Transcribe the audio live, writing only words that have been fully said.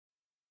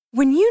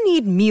When you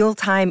need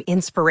mealtime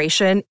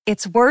inspiration,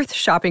 it's worth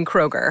shopping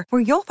Kroger,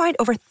 where you'll find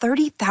over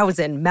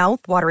 30,000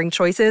 mouth-watering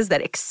choices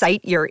that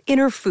excite your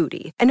inner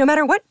foodie. And no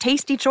matter what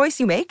tasty choice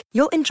you make,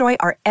 you'll enjoy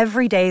our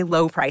everyday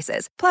low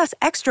prices, plus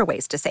extra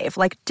ways to save,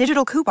 like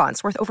digital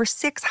coupons worth over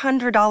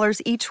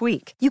 $600 each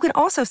week. You can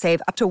also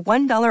save up to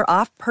 $1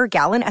 off per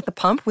gallon at the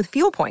pump with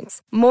fuel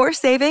points. More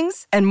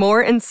savings and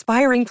more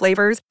inspiring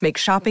flavors make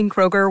shopping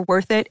Kroger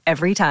worth it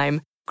every time.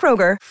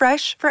 Kroger,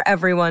 fresh for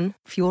everyone.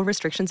 Fuel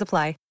restrictions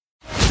apply.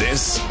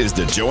 This is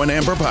the Joe and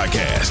Amber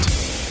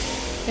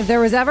Podcast. If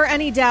there was ever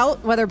any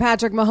doubt whether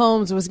Patrick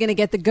Mahomes was going to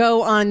get the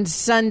go on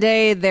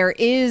Sunday, there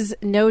is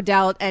no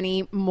doubt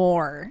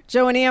anymore.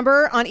 Joe and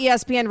Amber on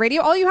ESPN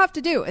Radio. All you have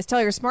to do is tell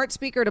your smart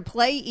speaker to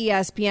play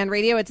ESPN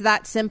Radio. It's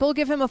that simple.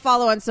 Give him a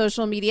follow on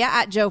social media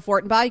at Joe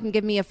Fortenbaugh. You can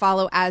give me a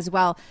follow as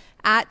well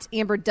at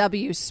Amber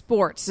W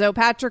Sports. So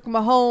Patrick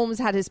Mahomes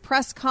had his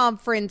press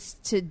conference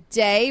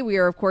today. We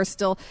are, of course,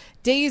 still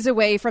days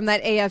away from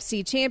that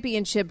AFC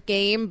Championship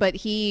game, but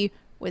he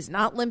was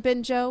not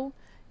limping, Joe.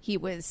 He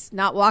was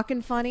not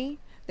walking funny.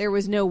 There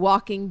was no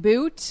walking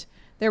boot.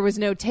 There was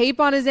no tape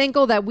on his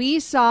ankle that we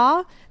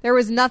saw. There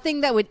was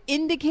nothing that would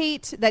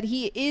indicate that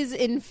he is,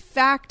 in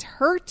fact,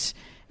 hurt.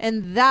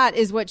 And that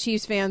is what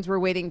Chiefs fans were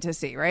waiting to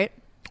see, right?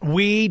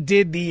 We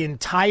did the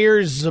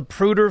entire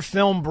Zapruder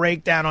film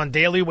breakdown on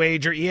Daily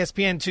Wager,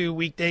 ESPN2,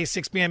 weekdays,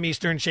 6 p.m.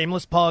 Eastern.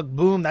 Shameless plug.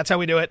 Boom. That's how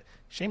we do it.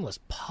 Shameless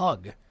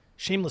pug.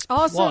 Shameless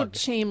also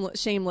plug.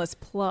 Shameless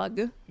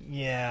plug.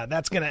 Yeah,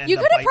 that's going to end You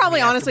up could have biting probably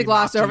me after honestly we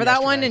glossed mocked over you that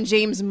yesterday. one, and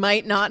James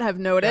might not have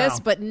noticed.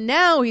 No. But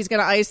now he's going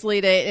to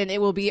isolate it, and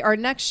it will be our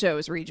next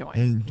show's rejoin.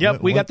 And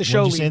Yep, we got the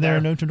show What did you say lead there,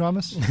 there.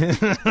 Nostradamus?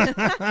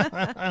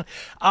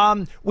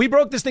 We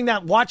broke this thing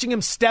down, watching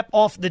him step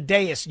off the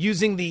dais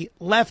using the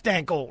left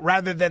ankle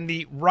rather than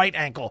the right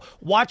ankle.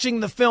 Watching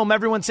the film,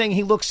 everyone saying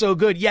he looks so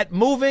good, yet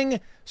moving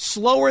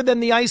slower than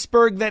the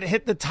iceberg that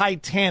hit the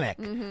Titanic.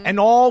 Mm-hmm. And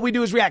all we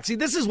do is react. See,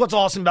 this is what's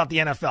awesome about the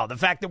NFL, the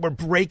fact that we're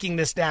breaking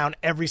this down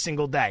every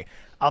single day.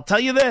 I'll tell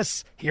you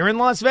this, here in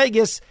Las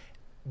Vegas,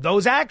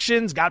 those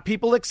actions got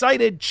people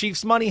excited.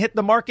 Chiefs money hit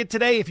the market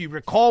today. If you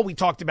recall, we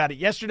talked about it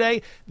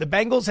yesterday. The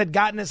Bengals had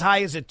gotten as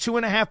high as a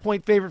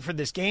 2.5-point favorite for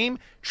this game,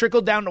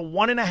 trickled down to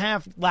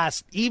 1.5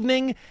 last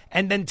evening,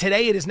 and then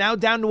today it is now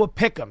down to a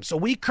pick'em. So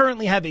we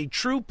currently have a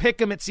true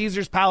pick'em at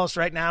Caesars Palace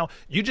right now.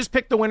 You just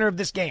picked the winner of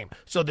this game.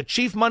 So the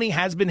Chief money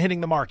has been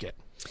hitting the market.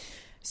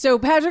 So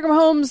Patrick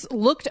Mahomes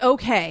looked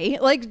okay.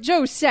 Like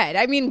Joe said,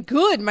 I mean,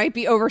 good might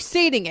be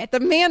overstating it. The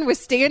man was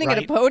standing at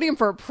a podium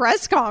for a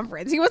press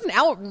conference. He wasn't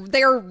out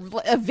there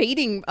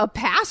evading a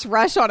pass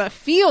rush on a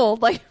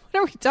field. Like,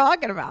 what are we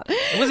talking about?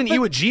 It wasn't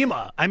Iwo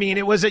Jima. I mean,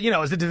 it was it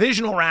was a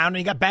divisional round, and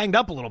he got banged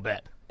up a little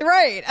bit.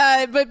 Right.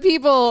 But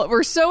people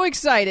were so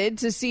excited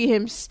to see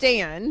him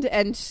stand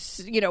and,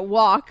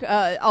 walk,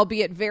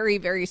 albeit very,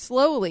 very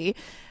slowly.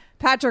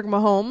 Patrick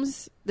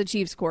Mahomes, the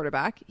Chiefs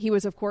quarterback, he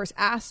was, of course,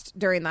 asked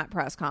during that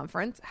press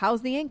conference,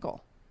 how's the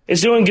ankle?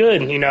 It's doing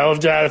good.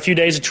 I've had a few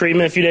days of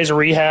treatment, a few days of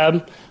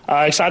rehab.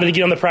 Excited to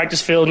get on the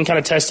practice field and kind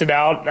of test it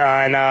out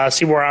and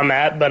see where I'm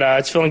at, but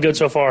it's feeling good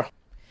so far.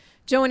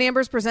 Joe and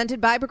Amber's presented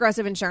by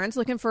Progressive Insurance.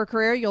 Looking for a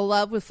career you'll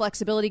love with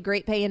flexibility,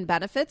 great pay, and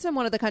benefits in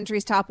one of the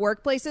country's top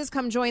workplaces?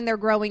 Come join their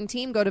growing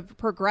team. Go to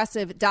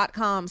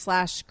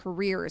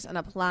progressive.com/careers and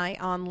apply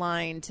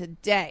online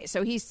today.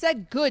 So he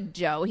said good,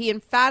 Joe. He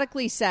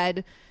emphatically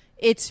said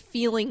it's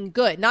feeling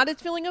good. Not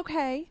it's feeling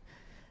okay.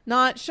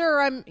 Not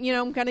sure I'm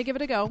going to give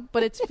it a go,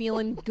 but it's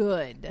feeling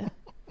good.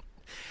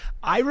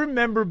 I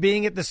remember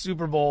being at the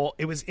Super Bowl.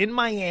 It was in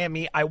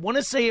Miami. I want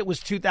to say it was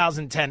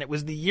 2010. It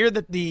was the year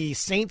that the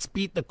Saints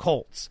beat the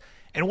Colts.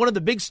 And one of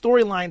the big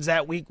storylines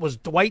that week was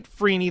Dwight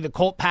Freeney, the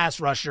Colt pass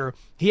rusher.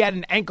 He had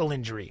an ankle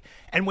injury.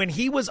 And when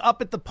he was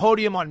up at the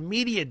podium on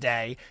media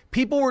day,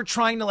 people were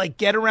trying to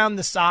get around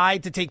the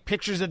side to take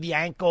pictures of the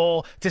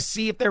ankle, to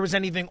see if there was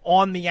anything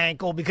on the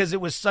ankle, because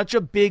it was such a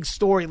big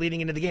story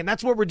leading into the game.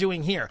 That's what we're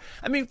doing here.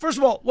 I mean, first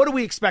of all, what do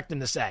we expect him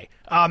to say?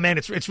 Oh, man,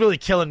 it's really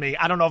killing me.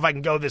 I don't know if I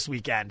can go this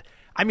weekend.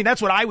 I mean,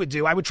 that's what I would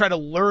do. I would try to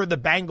lure the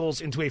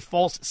Bengals into a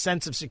false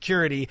sense of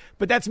security,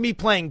 but that's me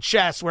playing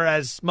chess,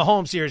 whereas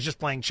Mahomes here is just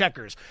playing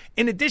checkers.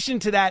 In addition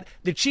to that,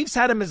 the Chiefs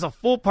had him as a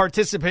full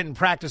participant in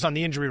practice on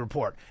the injury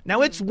report.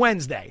 Now, it's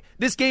Wednesday.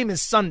 This game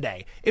is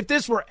Sunday. If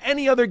this were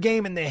any other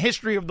game in the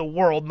history of the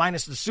world,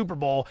 minus the Super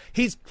Bowl,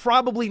 he's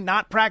probably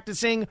not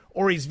practicing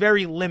or he's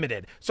very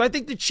limited. So I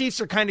think the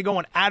Chiefs are kind of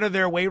going out of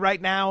their way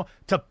right now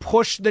to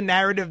push the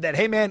narrative that,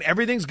 hey, man,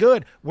 everything's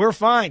good. We're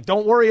fine.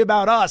 Don't worry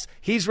about us.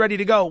 He's ready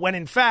to go.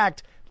 When in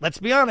fact, let's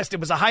be honest,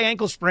 it was a high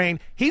ankle sprain.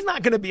 He's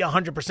not going to be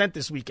 100%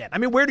 this weekend. I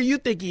mean, where do you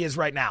think he is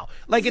right now?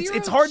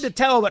 It's hard to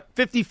tell, but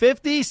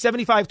 50-50,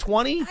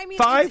 75-20, I mean,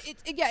 5?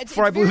 It's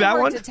before I blew very that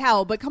hard one to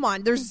tell, but come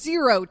on, there's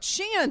zero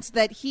chance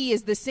that he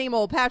is the same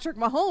old Patrick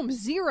Mahomes.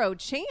 Zero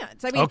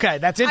chance. I mean, okay,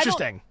 that's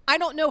interesting. I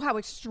don't know how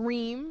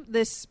extreme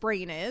this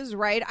sprain is,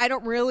 right? I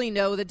don't really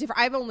know the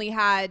difference. I've only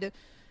had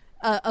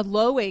a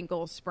low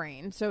ankle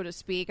sprain, so to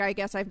speak. I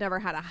guess I've never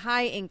had a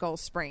high ankle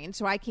sprain,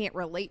 so I can't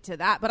relate to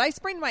that. But I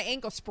sprained,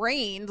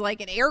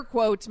 like in air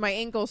quotes, my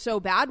ankle so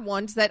bad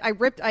once that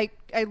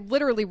I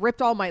literally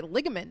ripped all my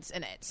ligaments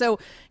in it. So,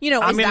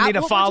 I'm going to need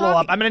a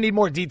follow-up. I'm going to need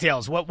more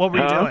details. What were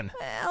you doing?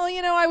 Well,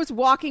 I was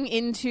walking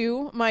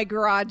into my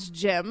garage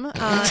gym,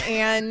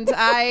 and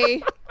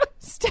I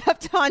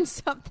stepped on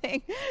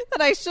something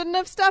that I shouldn't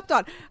have stepped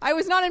on. I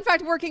was not, in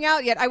fact, working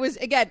out yet. I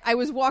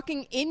was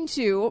walking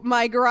into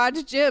my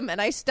garage gym,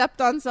 and I stepped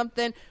on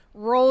something,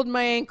 rolled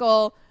my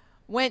ankle,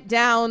 went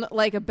down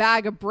like a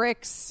bag of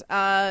bricks.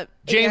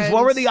 James,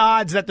 what were the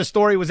odds that the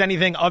story was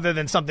anything other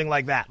than something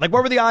like that? Like,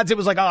 what were the odds it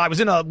was like, I was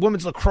in a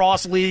women's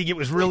lacrosse league, it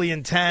was really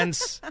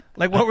intense?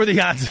 Like, what were the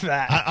odds of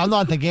that? I'm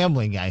not the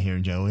gambling guy here,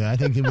 Joey. I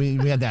think we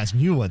had to ask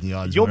you what the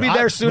odds You'll were. be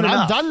there soon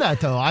enough. I've done that,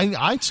 though.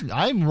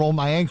 I roll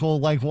my ankle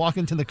like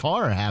walking to the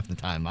car half the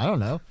time. I don't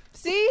know.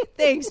 See?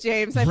 Thanks,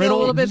 James. I feel a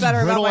little bit better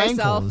about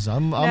myself. Ankles.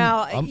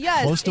 I'm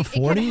yes, close to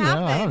 40.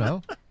 I don't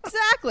know.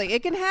 Exactly.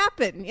 It can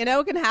happen. It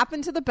can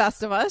happen to the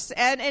best of us.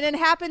 And it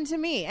happened to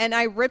me. And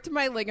I ripped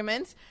my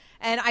ligaments,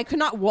 and I could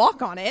not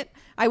walk on it.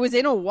 I was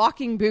in a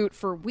walking boot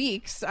for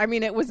weeks. I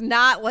mean, it was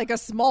not like a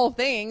small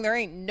thing. There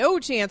ain't no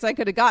chance I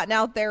could have gotten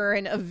out there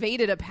and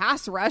evaded a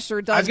pass rush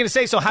or done. I was going to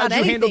say, so how did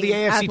you handle the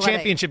AFC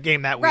Championship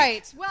game that week?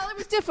 Right. Well, it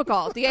was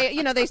difficult.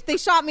 They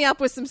shot me up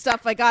with some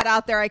stuff. I got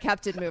out there. I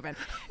kept it moving.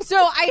 So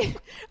I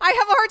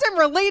have a hard time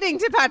relating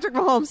to Patrick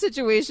Mahomes'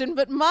 situation,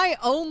 but my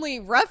only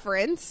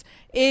reference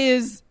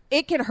is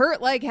it can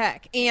hurt like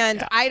heck.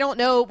 And I don't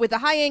know, with a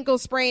high ankle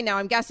sprain, now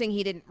I'm guessing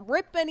he didn't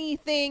rip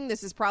anything.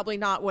 This is probably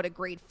not what a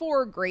grade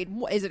 4,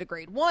 is it a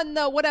grade 1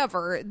 though?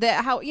 Whatever.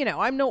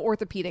 I'm no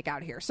orthopedic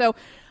out here. So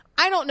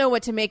I don't know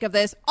what to make of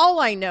this. All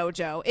I know,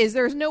 Joe, is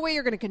there's no way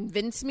you're going to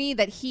convince me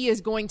that he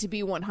is going to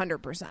be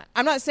 100%.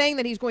 I'm not saying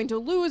that he's going to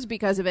lose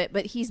because of it,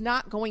 but he's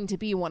not going to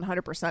be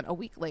 100% a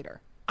week later.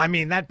 I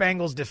mean, that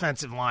Bengals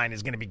defensive line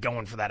is going to be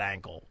going for that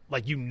ankle.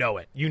 Like,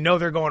 it.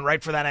 They're going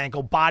right for that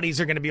ankle. Bodies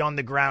are going to be on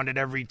the ground at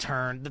every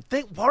turn.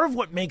 Part of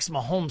what makes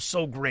Mahomes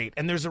so great,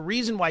 and there's a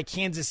reason why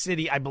Kansas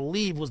City, I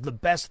believe, was the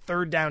best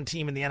third down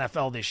team in the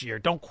NFL this year.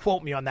 Don't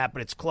quote me on that,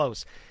 but it's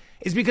close.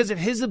 Is because of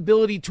his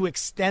ability to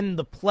extend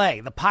the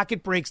play. The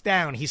pocket breaks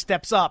down. He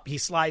steps up. He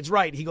slides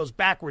right. He goes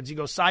backwards. He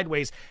goes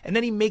sideways. And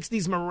then he makes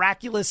these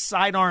miraculous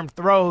sidearm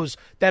throws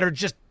that are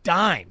just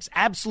dimes,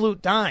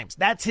 absolute dimes.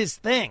 That's his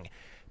thing.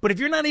 But if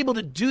you're not able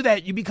to do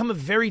that, you become a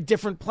very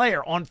different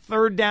player on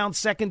third down,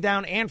 second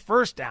down, and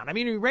first down. I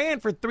mean, he ran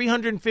for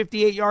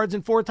 358 yards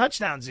and 4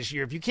 touchdowns this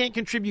year. If you can't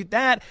contribute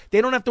that, they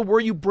don't have to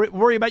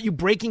worry about you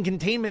breaking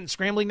containment and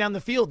scrambling down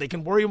the field. They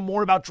can worry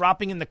more about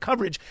dropping in the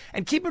coverage.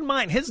 And keep in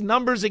mind, his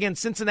numbers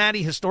against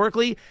Cincinnati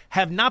historically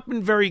have not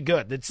been very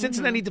good. The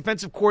Cincinnati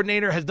defensive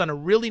coordinator has done a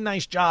really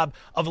nice job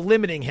of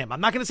limiting him.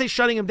 I'm not going to say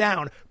shutting him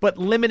down, but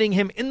limiting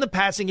him in the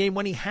passing game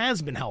when he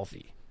has been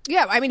healthy.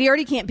 Yeah, I mean, he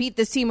already can't beat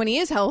this team when he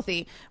is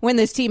healthy, when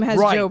this team has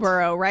Joe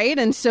Burrow, right?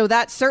 And so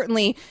that's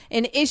certainly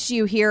an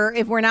issue here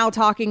if we're now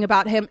talking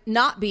about him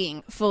not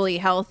being fully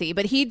healthy.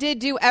 But he did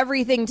do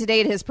everything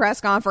today at his press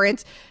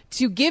conference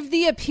to give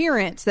the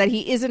appearance that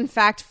he is, in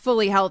fact,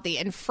 fully healthy.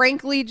 And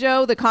frankly,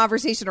 Joe, the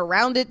conversation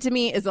around it to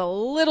me is a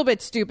little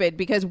bit stupid,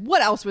 because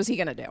what else was he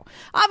going to do?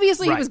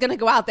 Obviously, he was going to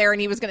go out there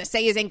and he was going to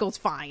say his ankle's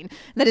fine,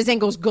 that his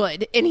ankle's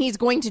good, and he's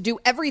going to do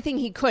everything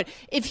he could.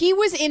 If he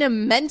was in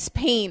immense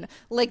pain,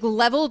 like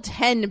level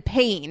 10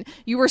 pain,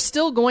 you were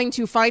still going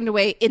to find a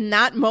way in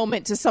that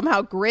moment to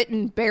somehow grit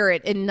and bear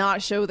it and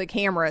not show the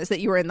cameras that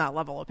you were in that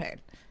level of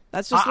pain.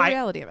 That's just the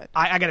reality of it.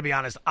 I got to be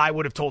honest. I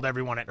would have told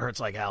everyone it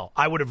hurts like hell.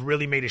 I would have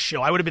really made a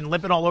show. I would have been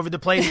limping all over the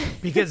place,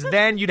 because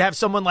then you'd have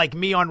someone like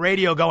me on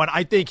radio going,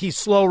 I think he's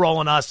slow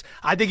rolling us.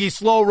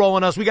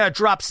 We got to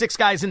drop 6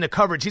 guys into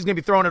coverage. He's going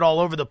to be throwing it all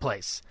over the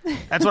place.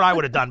 That's what I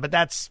would have done. But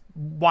that's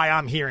why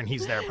I'm here and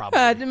he's there probably.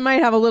 It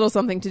might have a little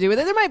something to do with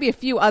it. There might be a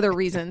few other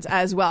reasons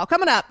as well.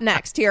 Coming up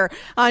next here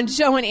on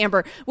Joe and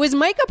Amber, was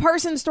Micah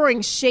Parsons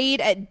throwing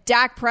shade at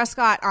Dak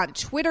Prescott on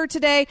Twitter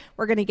today?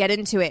 We're going to get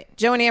into it.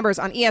 Joe and Amber's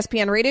on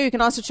ESPN Radio. You can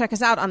also check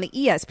us out on the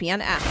ESPN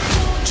app.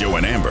 Joe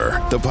and Amber,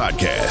 the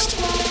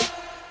podcast.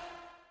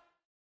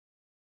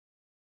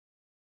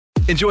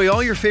 Enjoy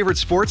all your favorite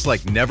sports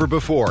like never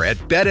before at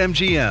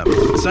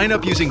BetMGM. Sign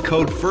up using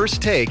code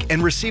FIRSTTAKE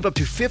and receive up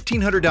to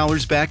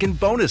 $1,500 back in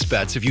bonus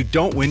bets if you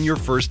don't win your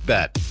first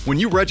bet. When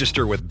you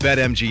register with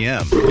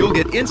BetMGM, you'll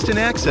get instant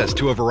access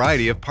to a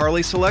variety of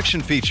parlay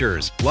selection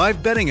features,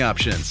 live betting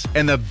options,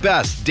 and the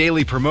best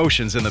daily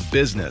promotions in the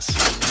business.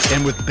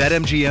 And with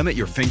BetMGM at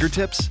your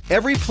fingertips,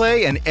 every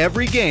play and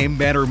every game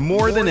matter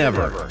more than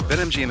ever.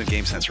 BetMGM and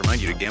GameSense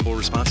remind you to gamble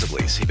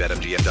responsibly. See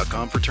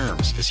BetMGM.com for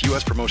terms. This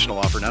U.S. promotional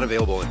offer not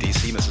available in D.C.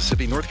 Tennessee,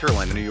 Mississippi, North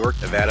Carolina, New York,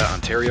 Nevada,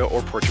 Ontario,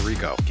 or Puerto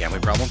Rico.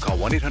 Gambling problem? Call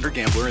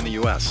 1-800-GAMBLER in the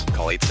U.S.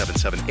 Call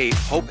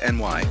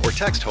 877-8-HOPE-NY or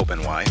text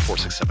HOPE-NY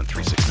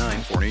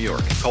 467-369 for New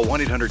York. Call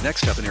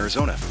 1-800-NEXT-STEP in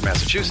Arizona. For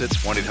Massachusetts,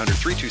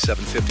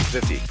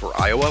 1-800-327-5050. For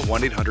Iowa,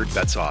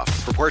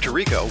 1-800-BETS-OFF. For Puerto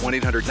Rico,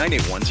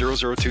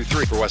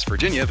 1-800-981-0023. For West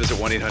Virginia, visit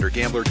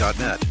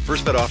 1-800-GAMBLER.net.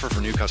 First bet offer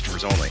for new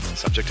customers only.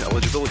 Subject to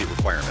eligibility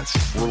requirements.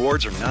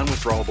 Rewards are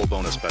non-withdrawable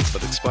bonus bets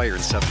that expire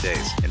in 7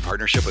 days. In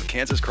partnership with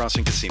Kansas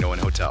Crossing Casino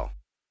and Hotel.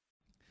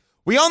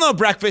 We all know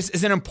breakfast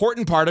is an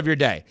important part of your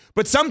day,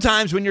 but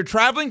sometimes when you're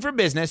traveling for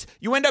business,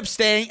 you end up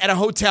staying at a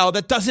hotel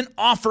that doesn't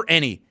offer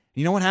any.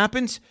 You know what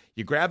happens?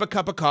 You grab a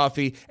cup of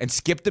coffee and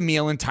skip the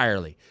meal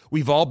entirely.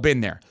 We've all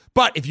been there.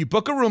 But if you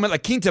book a room at La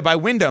Quinta by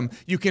Wyndham,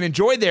 you can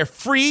enjoy their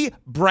free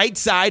Bright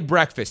Side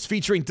breakfast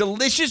featuring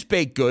delicious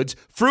baked goods,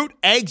 fruit,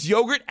 eggs,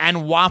 yogurt,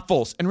 and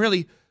waffles. And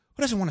really,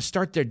 who doesn't want to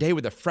start their day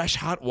with a fresh,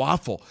 hot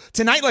waffle?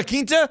 Tonight, La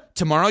Quinta,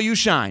 tomorrow you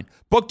shine.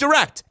 Book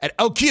direct at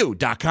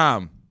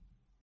lq.com.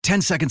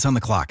 10 seconds on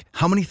the clock.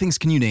 How many things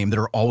can you name that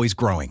are always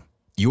growing?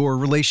 Your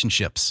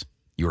relationships,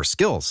 your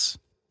skills,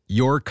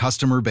 your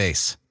customer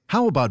base.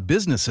 How about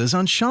businesses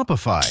on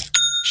Shopify?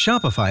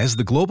 Shopify is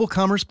the global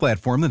commerce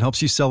platform that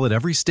helps you sell at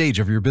every stage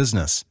of your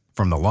business.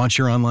 From the launch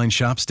your online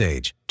shop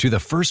stage, to the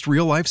first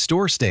real-life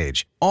store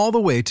stage, all the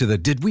way to the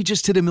did we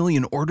just hit a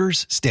million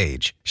orders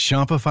stage.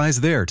 Shopify's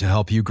there to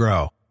help you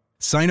grow.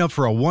 Sign up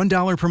for a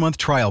 $1 per month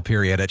trial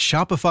period at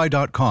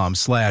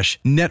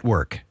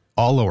shopify.com/network,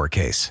 all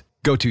lowercase.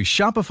 Go to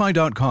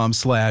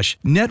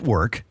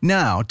shopify.com/network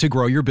now to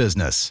grow your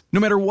business, no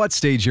matter what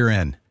stage you're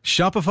in.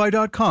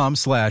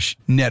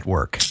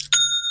 Shopify.com/network.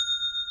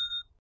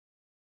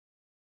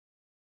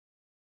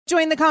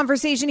 Join the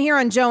conversation here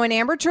on Joe and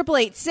Amber,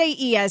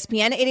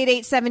 888-SAY-ESPN,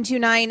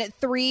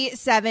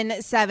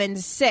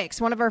 888-729-3776.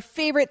 One of our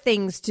favorite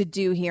things to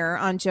do here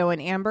on Joe and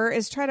Amber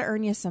is try to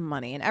earn you some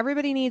money, and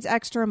everybody needs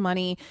extra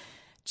money.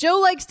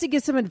 Joe likes to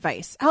give some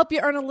advice, help you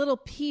earn a little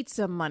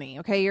pizza money,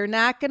 okay? You're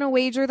not going to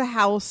wager the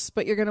house,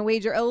 but you're going to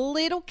wager a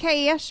little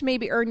cash,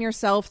 maybe earn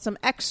yourself some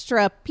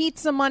extra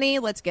pizza money.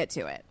 Let's get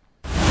to it.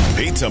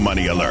 Pizza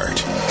money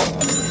alert.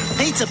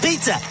 Pizza,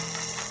 pizza.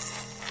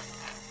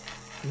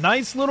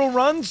 Nice little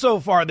run so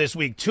far this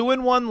week.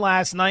 2-1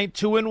 last night,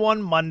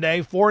 2-1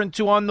 Monday,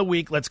 4-2 on the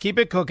week. Let's keep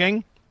it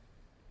cooking.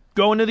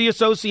 Going to the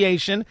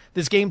association.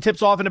 This game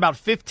tips off in about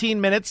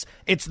 15 minutes.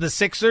 It's the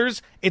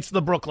Sixers. It's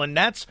the Brooklyn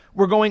Nets.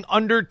 We're going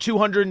under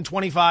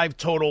 225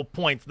 total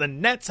points. The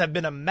Nets have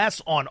been a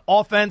mess on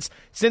offense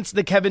since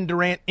the Kevin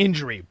Durant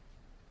injury.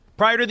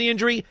 Prior to the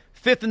injury,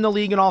 5th in the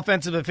league in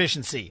offensive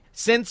efficiency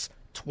since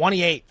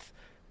 28th.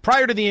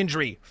 Prior to the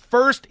injury,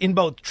 1st in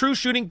both true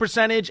shooting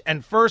percentage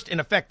and 1st in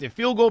effective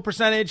field goal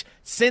percentage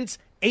since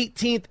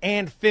 18th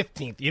and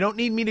 15th. You don't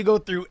need me to go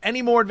through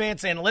any more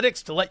advanced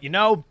analytics to let you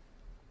know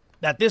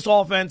that this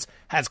offense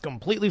has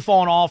completely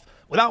fallen off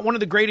without one of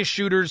the greatest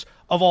shooters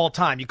of all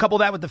time. You couple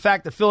that with the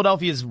fact that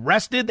Philadelphia is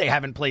rested. They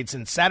haven't played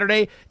since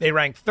Saturday. They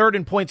rank 3rd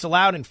in points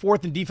allowed and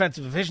 4th in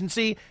defensive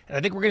efficiency. And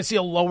I think we're going to see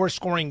a lower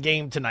scoring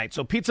game tonight.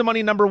 So pizza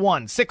money number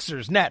 1,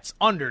 Sixers, Nets,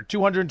 under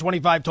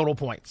 225 total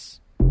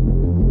points.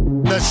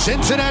 The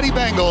Cincinnati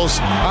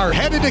Bengals are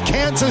headed to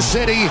Kansas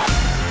City.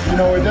 You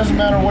know, it doesn't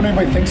matter what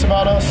anybody thinks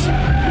about us.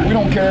 We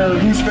don't care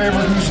who's favored,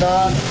 who's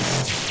not.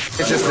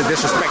 It's just the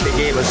disrespect they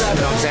gave us. You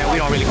know what I'm saying? We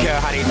don't really care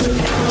how they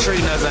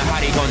treating us and how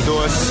they going to do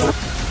us.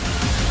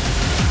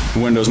 The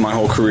window's my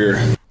whole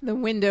career. The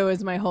window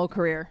is my whole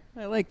career.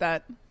 I like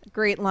that.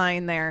 Great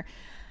line there.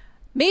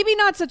 Maybe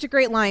not such a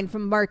great line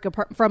from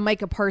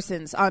Micah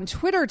Parsons on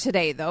Twitter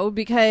today, though,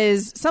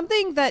 because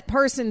something that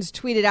Parsons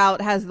tweeted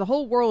out has the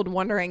whole world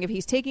wondering if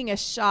he's taking a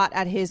shot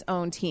at his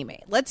own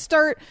teammate. Let's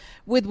start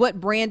with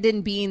what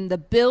Brandon Beane, the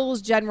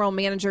Bills general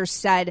manager,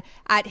 said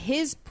at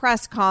his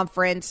press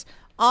conference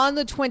on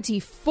the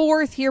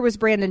 24th. Here was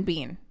Brandon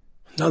Beane.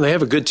 No, they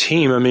have a good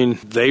team. I mean,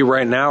 they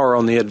right now are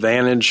on the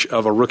advantage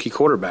of a rookie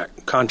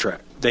quarterback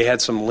contract. They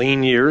had some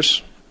lean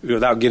years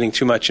without getting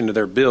too much into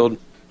their build.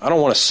 I don't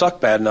want to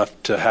suck bad enough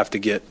to have to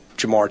get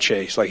Jamar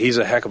Chase. Like, he's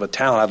a heck of a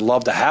talent. I'd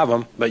love to have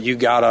him, but you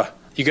gotta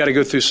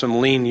go through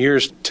some lean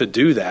years to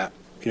do that.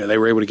 You know, they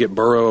were able to get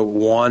Burrow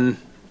 1.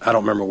 I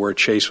don't remember where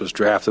Chase was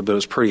drafted, but it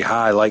was pretty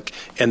high.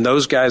 And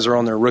those guys are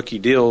on their rookie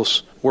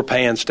deals. We're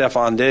paying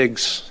Stephon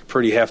Diggs a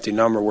pretty hefty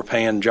number. We're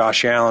paying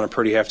Josh Allen a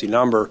pretty hefty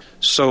number.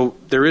 So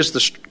there is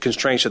the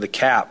constraints of the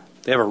cap.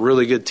 They have a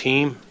really good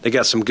team. They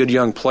got some good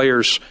young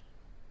players.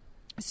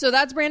 So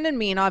that's Brandon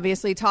Beane,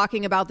 obviously,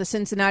 talking about the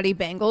Cincinnati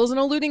Bengals and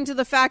alluding to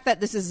the fact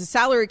that this is a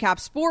salary cap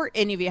sport,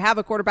 and if you have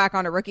a quarterback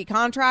on a rookie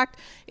contract,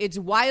 it's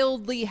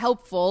wildly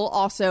helpful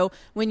also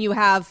when you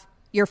have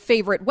your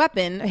favorite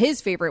weapon,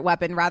 his favorite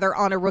weapon, rather,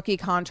 on a rookie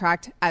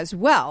contract as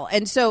well.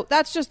 And so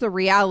that's just the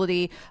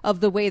reality of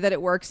the way that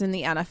it works in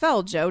the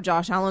NFL, Joe.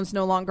 Josh Allen's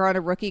no longer on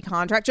a rookie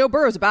contract. Joe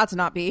Burrow's about to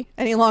not be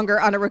any longer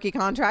on a rookie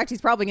contract. He's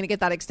probably going to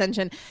get that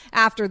extension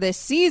after this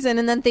season,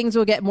 and then things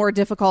will get more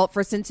difficult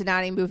for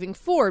Cincinnati moving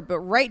forward. But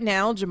right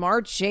now,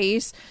 Jamar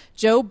Chase,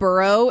 Joe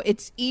Burrow,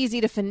 it's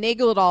easy to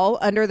finagle it all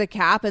under the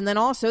cap, and then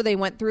also they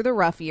went through the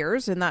rough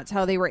years, and that's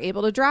how they were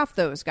able to draft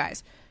those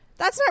guys.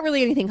 That's not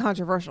really anything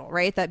controversial,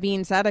 right? That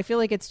being said, I feel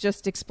like it's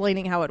just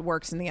explaining how it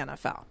works in the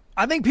NFL.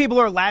 I think people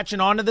are latching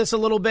onto this a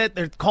little bit.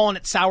 They're calling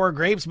it sour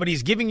grapes, but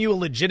he's giving you a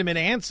legitimate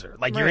answer.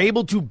 Like, you're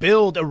able to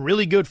build a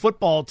really good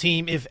football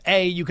team if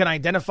A, you can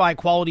identify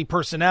quality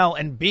personnel,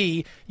 and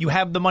B, you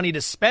have the money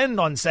to spend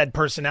on said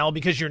personnel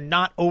because you're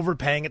not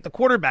overpaying at the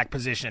quarterback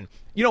position.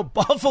 You know,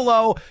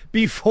 Buffalo,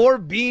 before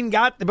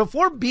Buffalo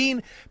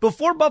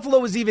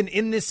was even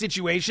in this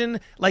situation,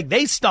 like,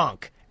 they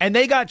stunk. And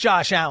they got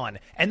Josh Allen,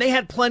 and they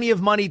had plenty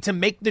of money to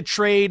make the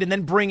trade and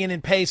then bring in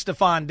and pay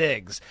Stephon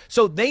Diggs.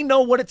 So they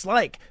know what it's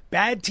like.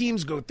 Bad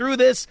teams go through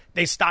this,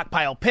 they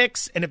stockpile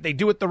picks, and if they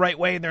do it the right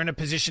way, they're in a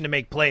position to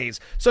make plays.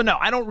 So no,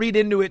 I don't read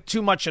into it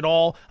too much at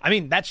all. I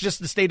mean, that's just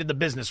the state of the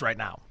business right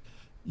now.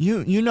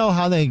 You know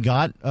how they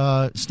got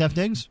Steph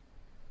Diggs?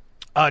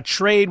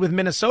 Trade with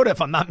Minnesota, if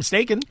I'm not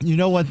mistaken. You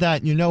know what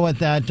that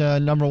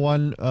number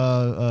one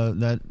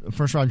that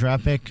first round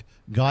draft pick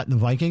got the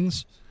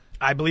Vikings?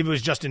 I believe it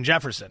was Justin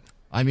Jefferson.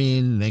 I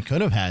mean, they could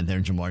have had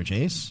their Jamar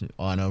Chase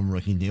on a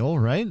rookie deal,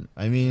 right?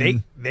 I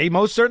mean, they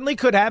most certainly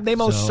could have.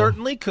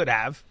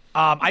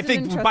 I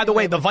think, by the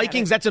way, the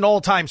Vikings, that's an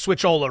all-time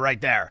switchola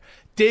right there.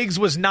 Diggs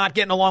was not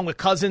getting along with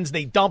Cousins.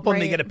 They dump him.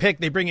 Right. They get a pick.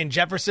 They bring in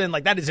Jefferson.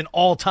 Like, that is an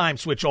all-time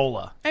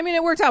switchola. I mean,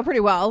 it worked out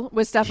pretty well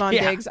with Stephon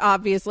Diggs,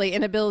 obviously,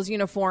 in a Bills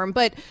uniform.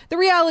 But the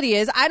reality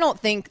is, I don't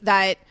think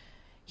that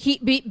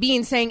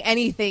being saying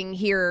anything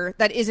here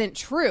that isn't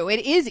true. It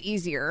is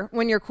easier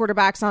when your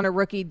quarterback's on a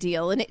rookie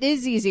deal, and it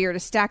is easier to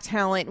stack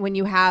talent when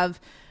you have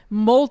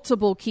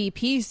multiple key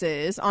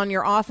pieces on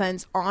your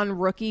offense on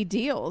rookie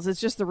deals.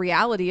 It's just the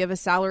reality of a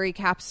salary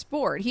cap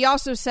sport. He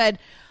also said,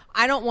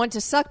 I don't want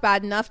to suck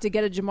bad enough to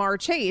get a Jamar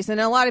Chase.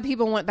 And a lot of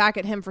people went back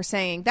at him for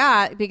saying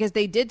that because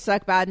they did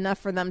suck bad enough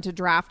for them to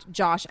draft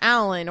Josh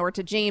Allen, or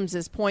to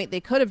James's point,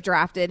 they could have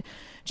drafted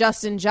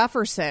Justin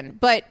Jefferson.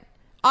 But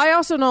I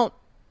also don't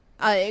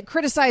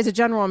criticize a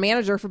general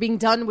manager for being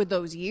done with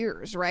those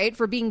years, right?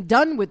 For being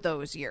done with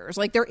those years.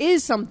 Like, there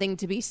is something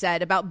to be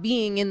said about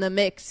being in the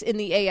mix in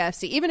the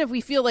AFC, even if we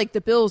feel like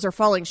the Bills are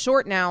falling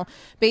short now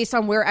based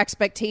on where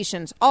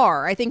expectations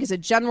are. I think as a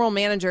general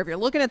manager, if you're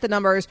looking at the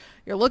numbers,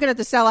 you're looking at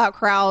the sellout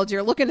crowds,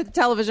 you're looking at the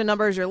television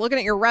numbers, you're looking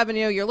at your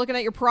revenue, you're looking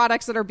at your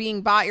products that are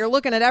being bought, you're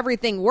looking at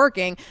everything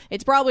working.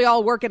 It's probably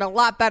all working a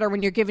lot better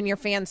when you're giving your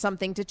fans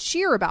something to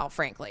cheer about,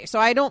 frankly. So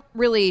I don't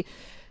really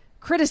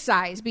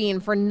criticize Bean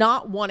for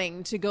not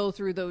wanting to go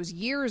through those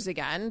years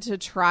again to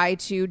try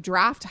to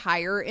draft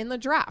higher in the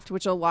draft,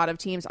 which a lot of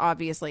teams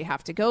obviously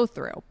have to go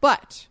through.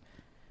 But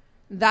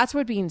that's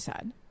what Bean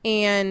said,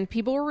 and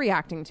people were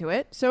reacting to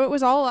it. So it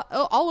was all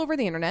over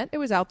the internet. It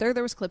was out there.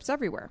 There was clips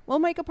everywhere. Well,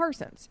 Micah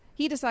Parsons,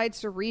 he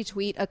decides to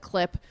retweet a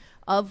clip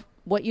of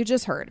what you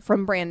just heard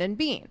from Brandon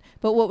Bean.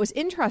 But what was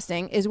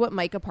interesting is what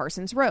Micah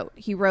Parsons wrote.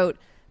 He wrote,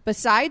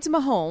 besides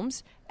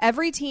Mahomes,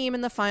 every team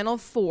in the Final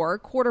Four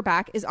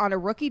quarterback is on a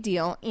rookie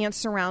deal and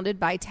surrounded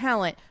by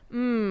talent.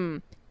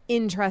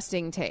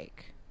 Interesting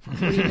take. What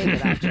do you make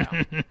of that,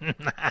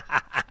 Joe?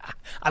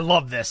 I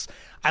love this.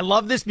 I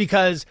love this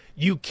because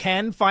you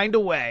can find a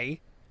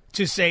way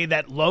to say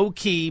that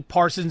low-key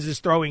Parsons is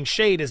throwing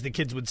shade, as the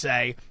kids would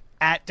say,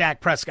 at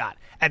Dak Prescott.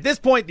 At this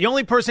point, the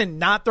only person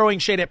not throwing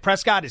shade at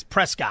Prescott is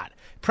Prescott.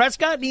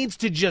 Prescott needs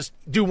to just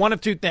do one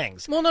of two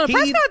things. Well, no,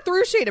 Prescott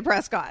threw shade at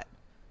Prescott.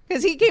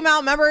 Because he came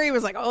out, remember, he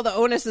was like, oh, the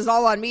onus is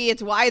all on me.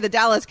 It's why the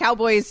Dallas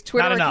Cowboys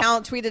Twitter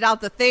account tweeted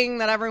out the thing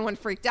that everyone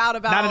freaked out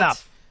about. Not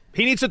enough.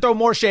 He needs to throw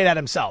more shade at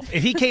himself.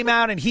 If he came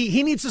out and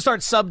he needs to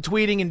start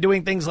subtweeting and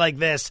doing things like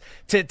this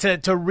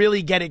to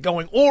really get it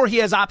going. Or he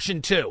has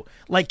option two.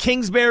 Like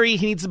Kingsbury,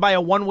 he needs to buy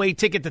a one-way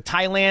ticket to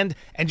Thailand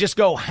and just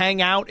go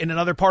hang out in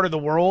another part of the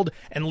world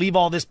and leave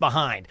all this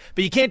behind.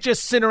 But you can't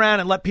just sit around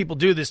and let people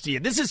do this to you.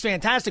 This is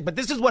fantastic, but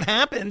this is what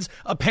happens,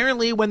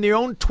 apparently, when their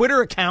own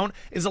Twitter account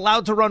is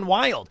allowed to run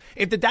wild.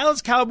 If the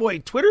Dallas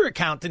Cowboy Twitter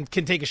account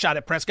can take a shot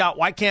at Prescott,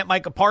 why can't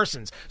Micah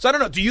Parsons? So I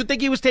don't know. Do you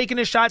think he was taking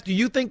a shot? Do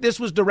you think this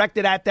was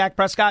directed at Dak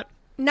Prescott?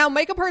 Now,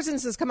 Micah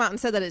Parsons has come out and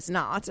said that it's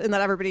not, and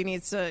that everybody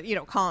needs to,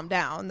 calm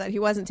down, that he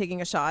wasn't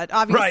taking a shot.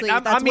 Obviously,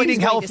 right. I'm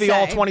eating healthy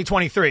all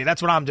 2023.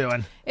 That's what I'm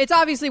doing. It's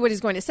obviously what he's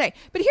going to say.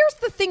 But here's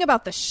the thing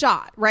about the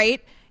shot,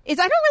 right? Is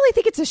I don't really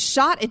think it's a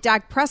shot at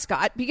Dak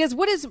Prescott, because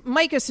what is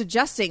Micah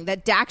suggesting?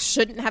 That Dak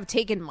shouldn't have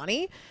taken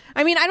money?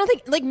 I mean, I don't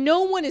think,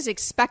 no one is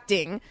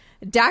expecting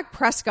Dak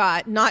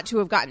Prescott not to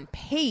have gotten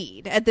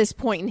paid at this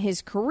point in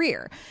his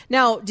career.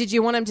 Now, did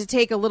you want him to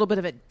take a little bit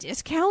of a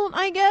discount,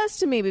 I guess,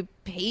 to maybe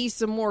pay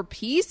some more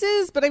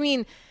pieces? But I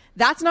mean,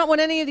 That's not what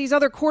any of these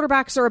other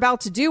quarterbacks are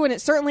about to do, and it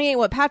certainly ain't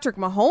what Patrick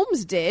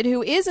Mahomes did,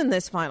 who is in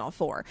this Final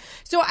Four.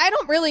 So I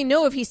don't really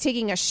know if he's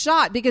taking a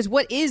shot, because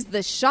what is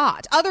the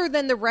shot? Other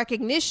than the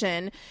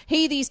recognition,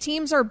 hey, these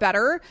teams are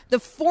better. The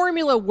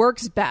formula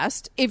works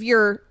best if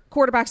you're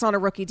quarterback's on a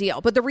rookie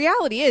deal. But the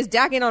reality is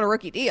Dak ain't on a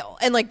rookie deal.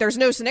 And there's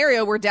no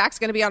scenario where Dak's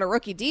going to be on a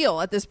rookie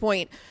deal at this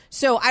point.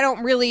 So I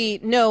don't really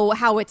know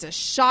how it's a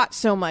shot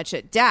so much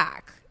at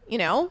Dak,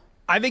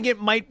 I think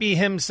it might be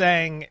him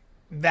saying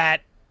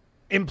that,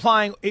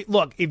 implying,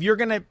 look, if you're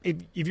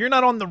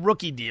not on the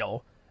rookie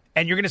deal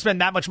and you're going to spend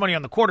that much money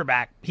on the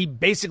quarterback, he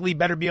basically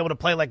better be able to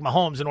play like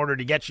Mahomes in order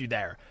to get you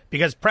there,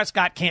 because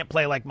Prescott can't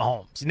play like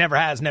Mahomes. He never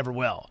has, never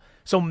will.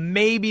 So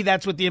maybe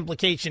that's what the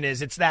implication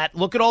is. It's that,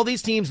 look at all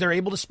these teams they're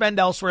able to spend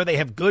elsewhere. They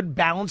have good,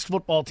 balanced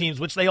football teams,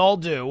 which they all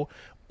do.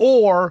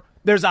 Or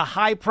there's a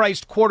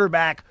high-priced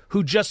quarterback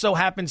who just so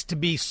happens to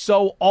be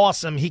so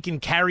awesome he can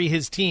carry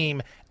his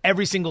team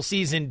every single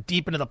season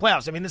deep into the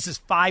playoffs. I mean, this is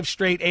 5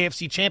 straight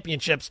AFC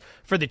championships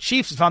for the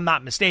Chiefs, if I'm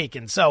not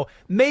mistaken. So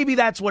maybe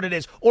that's what it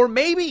is. Or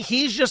maybe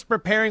he's just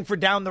preparing for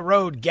down the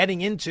road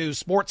getting into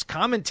sports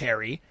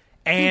commentary,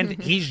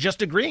 and he's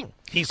just agreeing.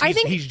 He's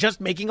just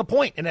making a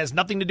point, and it has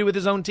nothing to do with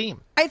his own team.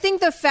 I think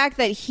the fact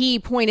that he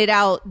pointed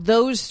out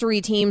those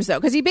 3 teams, though,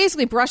 because he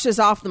basically brushes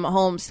off the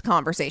Mahomes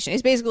conversation.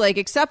 He's basically like,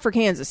 except for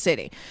Kansas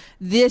City,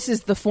 this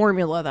is the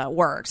formula that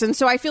works. And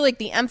so I feel like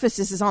the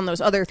emphasis is on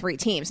those other 3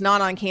 teams, not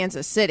on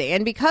Kansas City.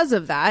 And because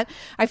of that,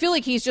 I feel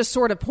like he's just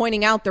sort of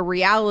pointing out the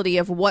reality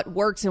of what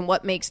works and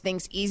what makes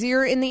things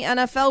easier in the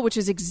NFL, which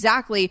is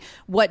exactly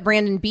what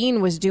Brandon Beane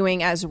was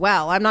doing as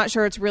well. I'm not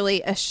sure it's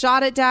really a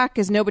shot at Dak,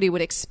 because nobody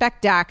would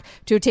expect Dak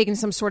to have taken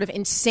some sort of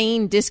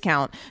insane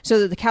discount so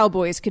that the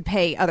Cowboys could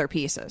pay other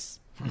pieces.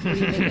 What do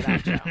you think of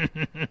that,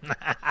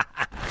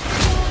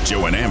 Joe?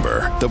 Joe and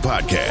Amber, the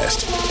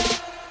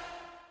podcast.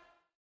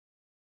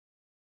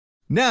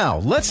 Now,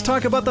 let's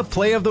talk about the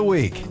play of the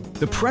week.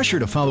 The pressure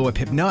to follow up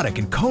Hypnotic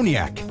and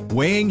Cognac,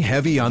 weighing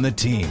heavy on the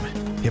team.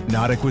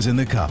 Hypnotic was in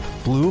the cup,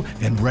 blue,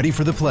 and ready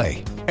for the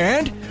play.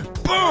 And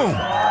boom!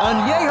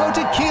 Añejo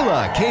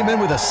Tequila came in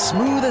with a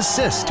smooth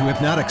assist to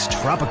Hypnotic's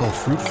tropical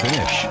fruit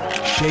finish.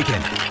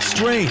 Shaken,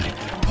 strained,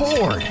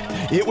 poured.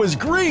 It was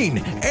green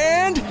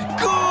and good!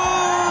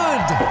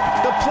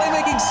 The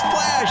playmaking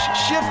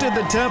splash shifted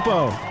the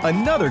tempo.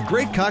 Another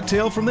great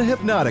cocktail from the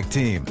Hypnotic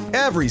team.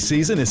 Every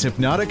season is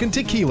Hypnotic and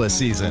Tequila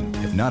season.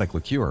 Hypnotic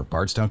Liqueur,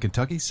 Bardstown,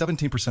 Kentucky,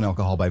 17%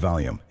 alcohol by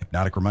volume.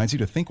 Hypnotic reminds you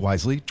to think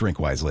wisely, drink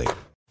wisely.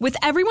 With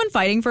everyone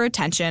fighting for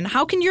attention,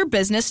 how can your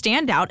business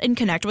stand out and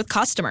connect with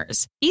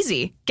customers?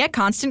 Easy. Get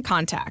Constant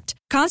Contact.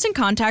 Constant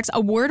Contact's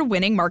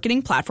award-winning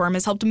marketing platform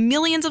has helped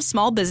millions of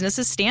small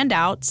businesses stand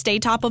out, stay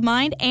top of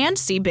mind, and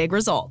see big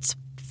results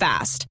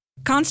fast.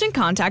 Constant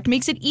Contact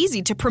makes it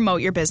easy to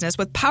promote your business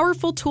with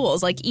powerful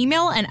tools like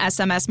email and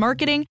SMS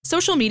marketing,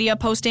 social media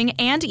posting,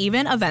 and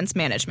even events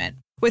management.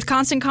 With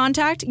Constant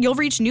Contact, you'll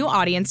reach new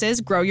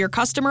audiences, grow your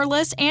customer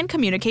list, and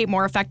communicate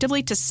more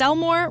effectively to sell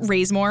more,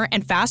 raise more,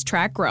 and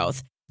fast-track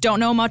growth. Don't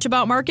know much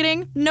about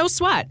marketing? No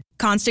sweat.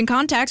 Constant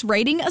Contact's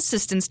writing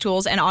assistance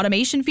tools and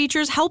automation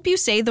features help you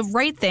say the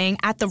right thing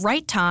at the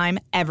right time,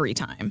 every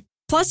time.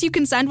 Plus, you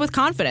can send with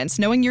confidence,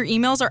 knowing your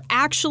emails are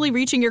actually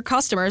reaching your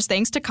customers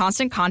thanks to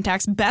Constant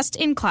Contact's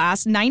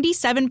best-in-class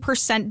 97%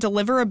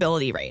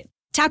 deliverability rate.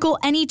 Tackle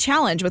any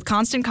challenge with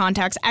Constant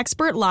Contact's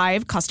expert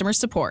live customer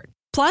support.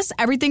 Plus,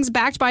 everything's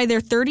backed by their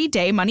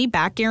 30-day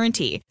money-back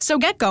guarantee. So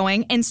get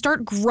going and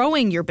start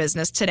growing your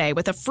business today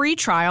with a free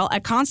trial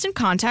at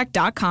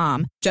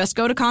ConstantContact.com. Just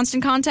go to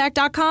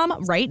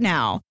ConstantContact.com right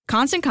now.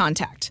 Constant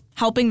Contact,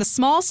 helping the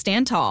small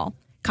stand tall.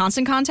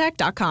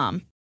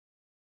 ConstantContact.com.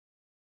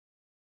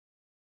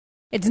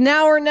 It's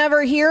now or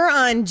never here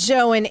on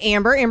Joe and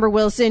Amber. Amber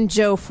Wilson,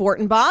 Joe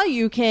Fortenbaugh.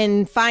 You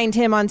can find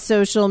him on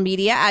social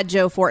media at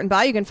Joe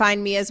Fortenbaugh. You can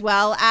find me as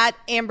well at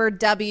Amber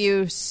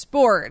W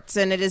Sports.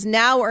 And it is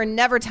now or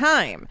never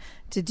time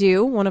to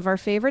do one of our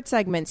favorite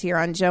segments here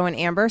on Joe and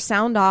Amber.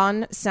 Sound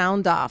on,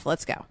 sound off.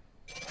 Let's go.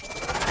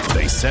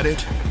 They said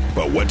it,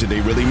 but what do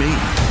they really mean?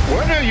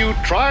 What are you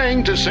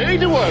trying to say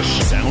to us?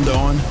 Sound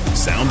on,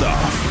 sound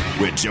off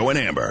with Joe and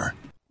Amber.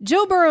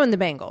 Joe Burrow and the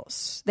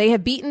Bengals, they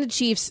have beaten the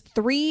Chiefs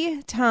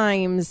 3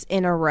 times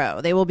in a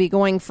row. They will be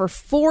going for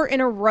 4 in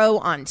a row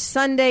on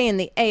Sunday in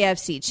the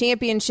AFC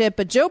Championship,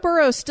 but Joe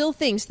Burrow still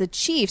thinks the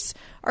Chiefs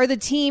are the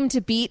team to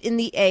beat in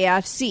the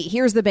AFC.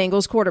 Here's the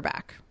Bengals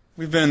quarterback.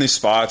 We've been in these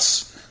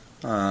spots.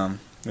 We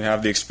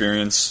have the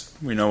experience.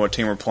 We know what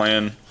team we're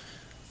playing.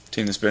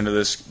 Team that's been to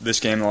this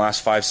game the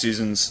last 5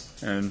 seasons,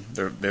 and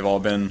they've all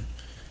been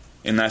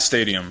in that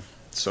stadium.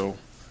 So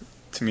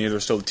to me, they're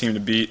still the team to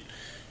beat.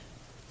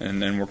 And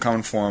then we're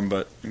coming for them,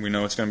 but we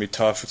know it's going to be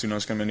tough. We know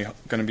it's going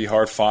to be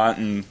hard fought,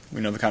 and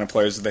we know the kind of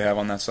players that they have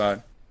on that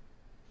side.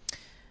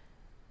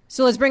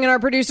 So let's bring in our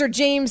producer,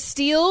 James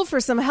Steele, for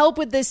some help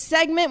with this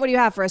segment. What do you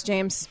have for us,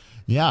 James?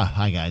 Yeah,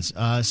 hi, guys.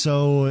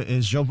 So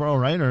is Joe Burrow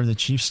right, or are the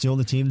Chiefs still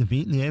the team to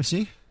beat in the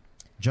AFC?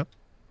 Joe?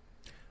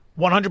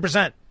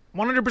 100%.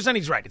 100%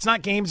 he's right. It's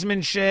not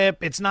gamesmanship.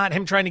 It's not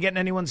him trying to get in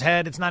anyone's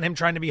head. It's not him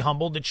trying to be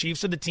humbled. The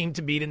Chiefs are the team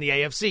to beat in the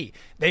AFC.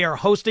 They are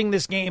hosting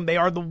this game. They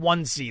are the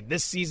 1 seed.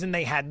 This season,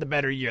 they had the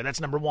better year. That's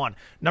number one.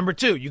 Number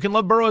two, you can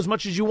love Burrow as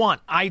much as you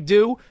want. I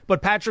do,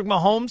 but Patrick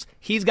Mahomes,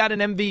 he's got an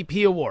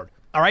MVP award.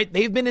 All right,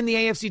 they've been in the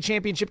AFC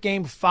Championship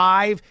game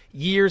 5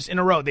 years in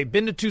a row. They've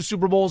been to 2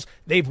 Super Bowls.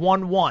 They've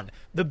won 1.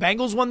 The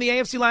Bengals won the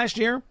AFC last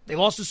year. They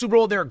lost the Super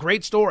Bowl. They're a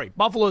great story.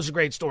 Buffalo's a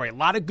great story. A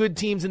lot of good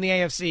teams in the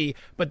AFC,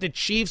 but the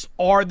Chiefs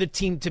are the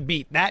team to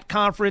beat. That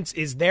conference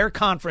is their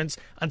conference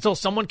until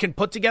someone can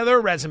put together a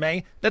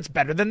resume that's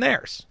better than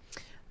theirs.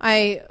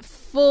 I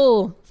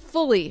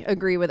fully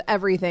agree with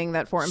everything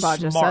that Fortenbaugh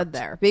just said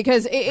there,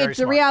 because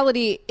the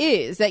reality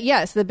is that,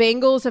 yes, the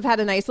Bengals have had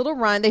a nice little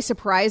run. They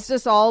surprised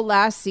us all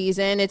last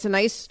season. It's a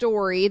nice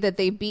story that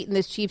they've beaten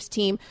this Chiefs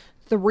team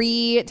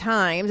 3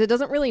 times. It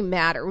doesn't really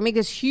matter. We make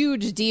this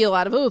huge deal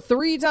out of,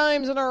 3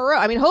 times in a row.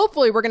 I mean,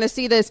 hopefully we're going to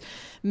see this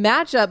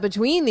matchup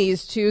between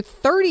these two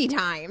 30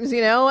 times,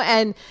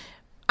 and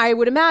I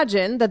would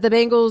imagine that the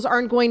Bengals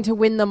aren't going to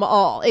win them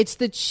all. It's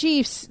the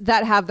Chiefs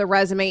that have the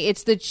resume.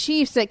 It's the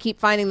Chiefs that keep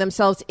finding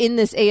themselves in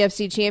this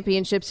AFC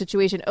Championship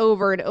situation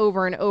over and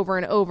over and over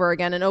and over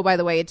again. And oh, by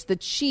the way, it's the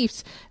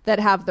Chiefs that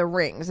have the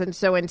rings. And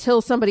so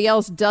until somebody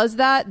else does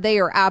that, they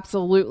are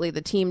absolutely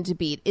the team to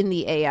beat in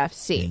the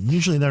AFC. Yeah,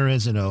 usually there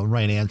isn't a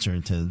right answer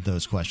to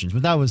those questions,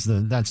 but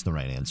that's the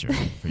right answer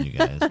for you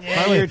guys.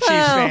 Yeah, you're a Chiefs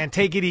fan.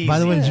 Take it easy. By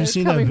the way, did you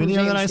see that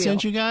video that I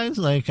sent you guys?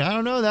 Like, I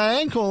don't know, that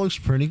ankle looks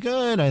pretty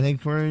good. I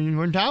think we're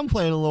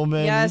downplaying a little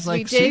bit. Yes, he's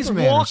like He's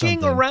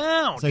walking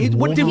around. Like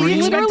what did we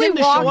expect him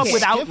to show up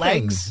without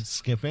legs?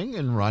 Skipping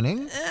and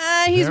running.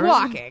 He's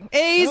walking.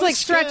 He's like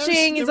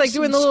stretching. He's like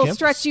doing the little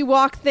stretchy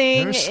walk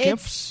thing. There are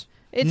skips.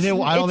 I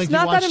don't think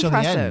you watched till the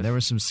end. There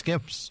were some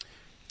skips.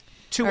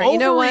 To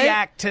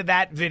overreact to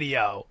that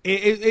video,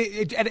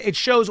 it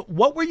shows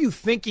what were you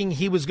thinking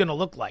he was going to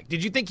look like?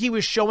 Did you think he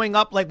was showing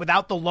up like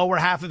without the lower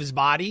half of his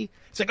body?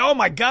 It's like, oh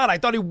my God, I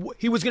thought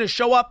he was going to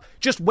show up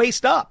just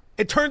waist up.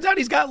 It turns out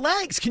he's got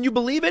legs. Can you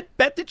believe it?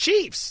 Bet the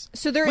Chiefs.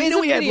 So there is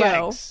a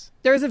video.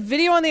 There's a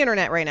video on the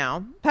internet right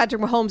now.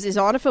 Patrick Mahomes is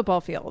on a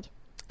football field,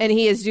 and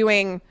he is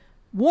doing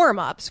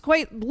warm-ups,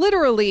 quite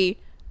literally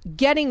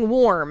getting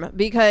warm,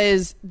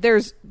 because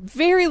there's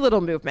very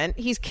little movement.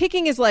 He's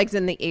kicking his legs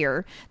in the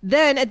air.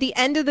 Then at the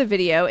end of the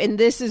video, and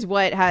this is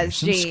what has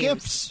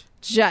James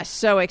just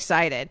so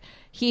excited.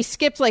 He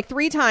skips like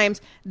 3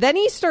 times. Then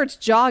he starts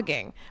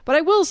jogging. But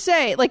I will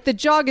say, like, the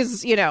jog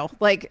is,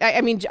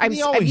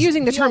 I'm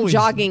using the term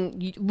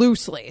jogging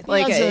loosely.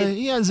 Like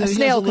a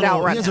snail could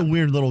outrun him. He has a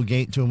weird little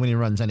gait to him when he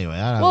runs anyway.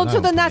 So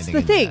then that's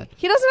the thing.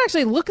 He doesn't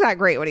actually look that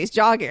great when he's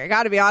jogging. I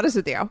got to be honest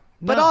with you.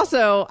 But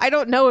also, I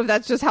don't know if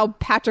that's just how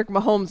Patrick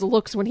Mahomes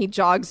looks when he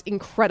jogs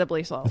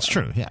incredibly slowly. It's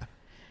true, yeah.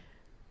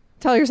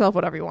 Tell yourself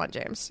whatever you want,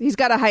 James. He's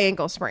got a high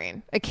ankle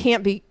sprain. It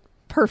can't be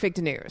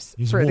perfect news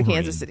for the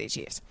Kansas City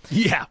Chiefs.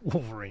 Yeah,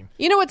 Wolverine.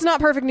 You know what's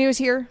not perfect news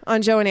here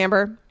on Joe and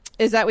Amber?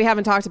 Is that we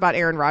haven't talked about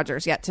Aaron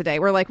Rodgers yet today.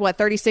 We're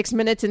 36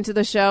 minutes into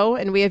the show,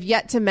 and we have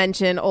yet to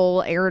mention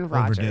old Aaron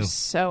Rodgers. Overdue.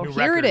 So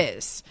here it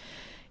is.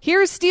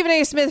 Here's Stephen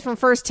A. Smith from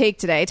First Take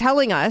today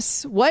telling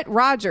us what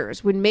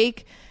Rodgers would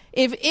make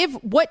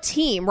what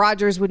team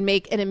Rodgers would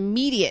make an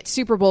immediate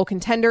Super Bowl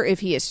contender if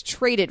he is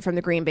traded from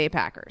the Green Bay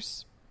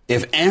Packers.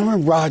 If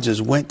Aaron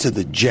Rodgers went to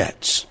the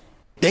Jets,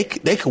 they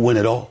could win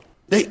it all.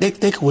 They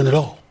could win it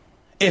all.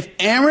 If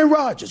Aaron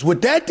Rodgers,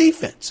 with that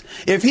defense,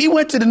 if he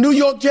went to the New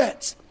York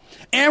Jets,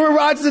 Aaron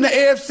Rodgers in the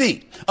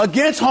AFC,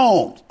 against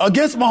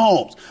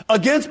Mahomes,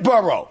 against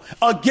Burrow,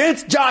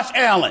 against Josh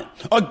Allen,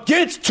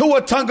 against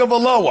Tua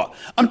Tagovailoa,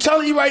 I'm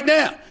telling you right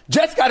now,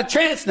 Jets got a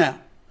chance now.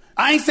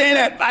 I ain't saying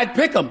that I'd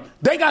pick them.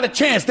 They got a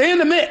chance. They're in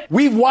the mix.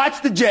 We've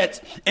watched the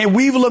Jets, and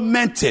we've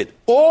lamented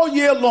all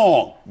year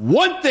long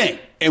one thing,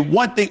 and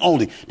one thing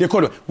only, their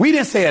quarterback. We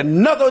didn't say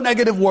another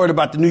negative word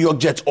about the New York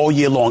Jets all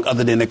year long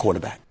other than their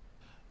quarterback.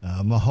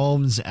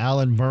 Mahomes,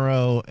 Allen,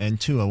 Burrow, and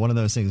Tua. One of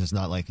those things is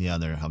not like the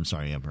other. I'm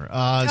sorry, Emperor.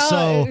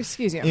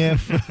 Excuse you.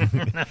 If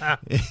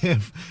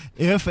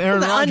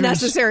Aaron Rodgers,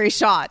 unnecessary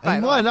shot. By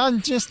the way.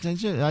 I'm just an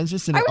observation. I was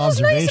just nice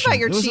about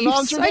your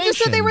Chiefs. I just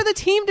said they were the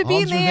team to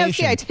beat in the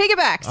AFC. I take it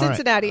back.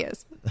 Cincinnati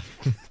is.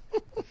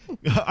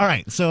 All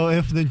right. So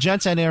if the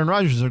Jets had Aaron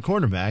Rodgers as their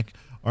quarterback,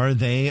 are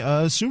they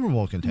a Super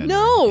Bowl contender?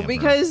 No, Emperor?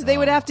 Because they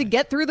would have to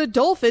get through the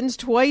Dolphins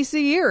twice a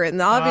year,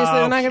 and obviously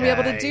they're not going to be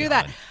able to do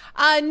that.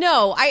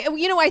 No,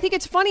 I think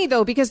it's funny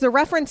though, because the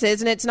reference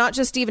is, and it's not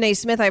just Stephen A.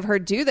 Smith I've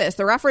heard do this,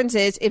 the reference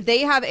is if they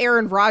have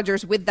Aaron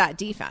Rodgers with that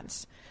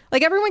defense.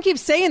 Like, everyone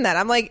keeps saying that.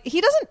 I'm like, he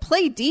doesn't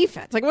play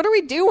defense. Like, what are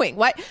we doing?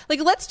 What?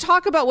 Like, let's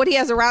talk about what he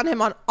has around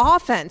him on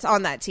offense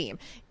on that team.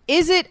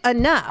 Is it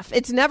enough?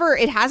 It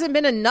hasn't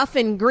been enough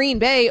in Green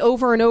Bay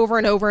over and over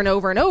and over and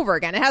over and over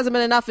again. It hasn't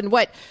been enough in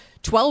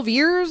 12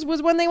 years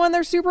was when they won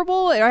their Super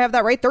Bowl. I have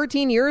that right?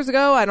 13 years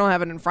ago. I don't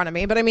have it in front of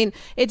me. But I mean,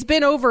 it's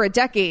been over a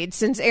decade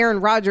since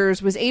Aaron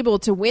Rodgers was able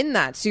to win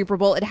that Super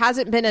Bowl. It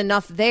hasn't been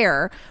enough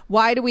there.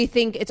 Why do we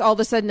think it's all of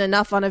a sudden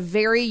enough on a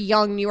very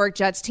young New York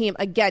Jets team?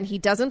 Again, he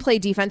doesn't play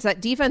defense.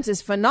 That defense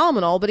is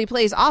phenomenal, but he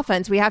plays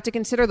offense. We have to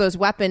consider those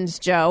weapons,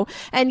 Joe.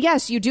 And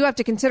yes, you do have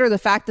to consider the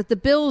fact that the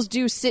Bills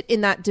do sit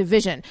in that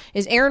division.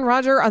 Is Aaron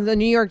Rodgers on the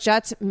New York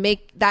Jets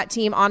make that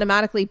team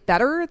automatically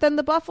better than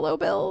the Buffalo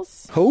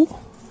Bills? Who?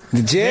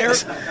 The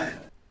Jets?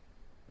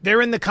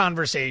 They're in the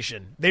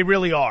conversation. They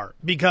really are,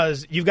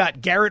 because you've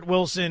got Garrett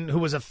Wilson, who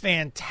was a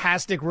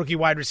fantastic rookie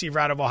wide receiver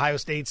out of Ohio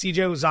State, CJ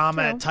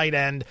Uzomah at tight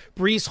end,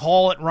 Breece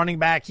Hall at running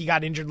back. He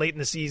got injured late in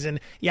the season.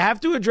 You have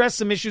to address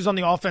some issues on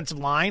the offensive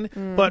line,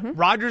 but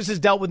Rodgers has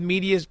dealt with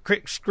media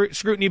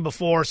scrutiny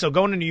before, so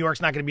going to New York's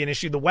not going to be an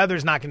issue. The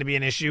weather's not going to be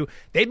an issue.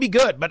 They'd be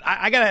good, but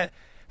I got to...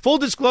 Full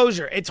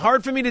disclosure, it's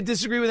hard for me to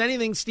disagree with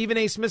anything Stephen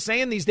A. Smith's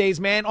saying these days,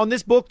 man. On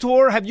this book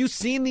tour, have you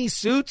seen these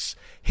suits?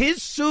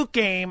 His suit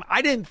game,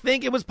 I didn't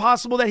think it was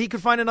possible that he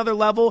could find another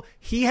level.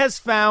 He has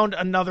found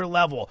another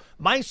level.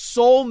 My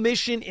sole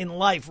mission in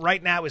life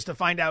right now is to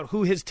find out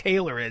who his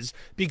tailor is,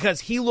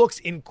 because he looks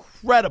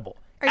incredible.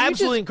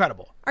 Absolutely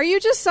incredible. Are you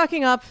just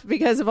sucking up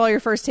because of all your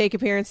First Take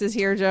appearances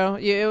here, Joe?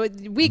 You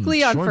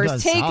weekly on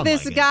First Take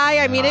this guy.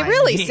 I mean, it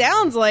really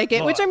sounds like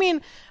it, which, I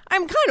mean,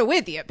 I'm kind of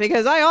with you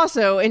because I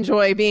also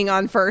enjoy being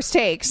on First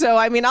Take. So,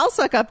 I mean, I'll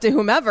suck up to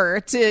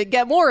whomever to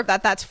get more of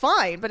that. That's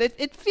fine. But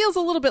it feels a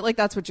little bit like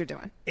that's what you're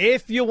doing.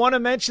 If you want to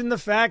mention the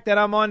fact that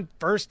I'm on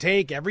First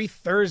Take every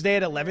Thursday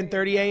at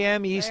 11:30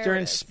 a.m.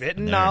 Eastern,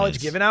 spitting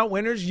knowledge, giving out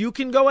winners, you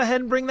can go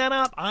ahead and bring that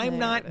up. I'm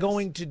not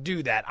going to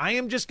do that. I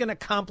am just going to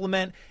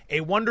compliment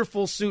a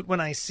wonderful suit when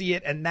I see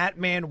it, and that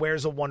man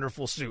wears a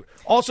wonderful suit.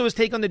 Also, his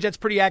take on the Jets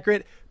pretty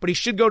accurate, but he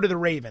should go to the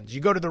Ravens.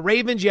 You go to the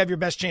Ravens, you have your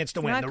best chance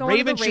to win. The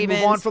Ravens should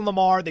move on from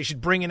Lamar. They should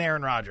bring in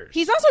Aaron Rodgers.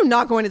 He's also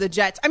not going to the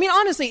Jets. I mean,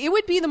 honestly, it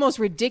would be the most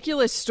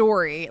ridiculous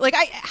story. Like,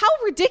 how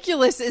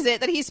ridiculous is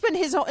it that he spent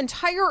his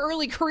entire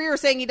early career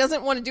saying he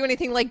doesn't want to do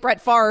anything like Brett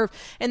Favre,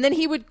 and then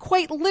he would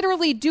quite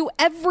literally do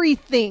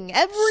everything.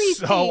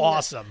 So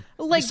awesome.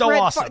 Like so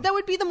Brett awesome. Favre. That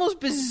would be the most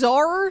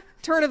bizarre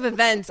turn of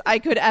events I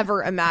could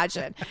ever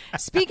imagine.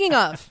 Speaking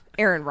of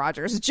Aaron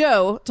Rodgers,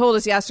 Joe told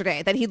us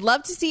yesterday that he'd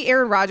love to see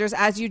Aaron Rodgers,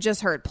 as you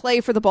just heard,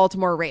 play for the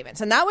Baltimore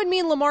Ravens. And that would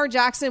mean Lamar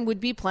Jackson would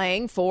be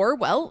playing for,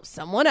 well,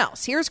 someone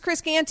else. Here's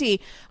Chris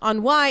Canty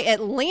on why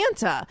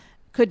Atlanta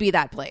could be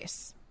that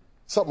place.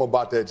 Something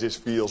about that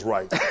just feels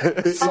right. Something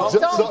about this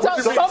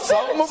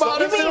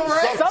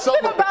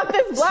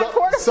black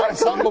quarterback.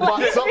 Something about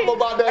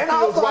that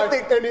feels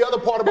right. And the other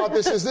part about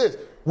this is this.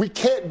 We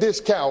can't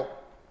discount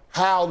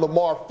how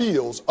Lamar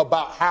feels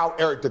about how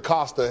Eric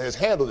DeCosta has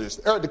handled this.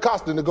 Eric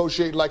DeCosta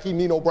negotiated like he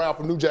Nino Brown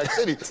from New Jack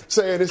City,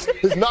 saying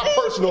it's not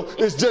personal,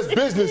 it's just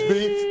business,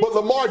 B. But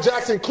Lamar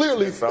Jackson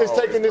clearly is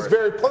taking this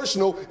very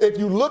personal if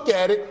you look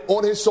at it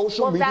on his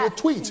social media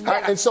tweets.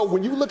 And so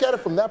when you look at it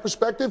from that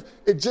perspective,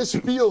 it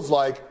just feels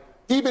like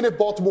even if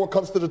Baltimore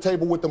comes to the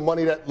table with the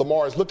money that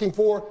Lamar is looking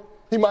for,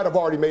 he might have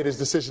already made his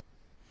decision.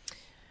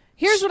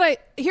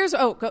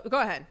 Go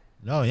ahead.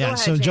 Oh yeah. Ahead,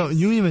 so James. Joe,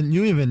 you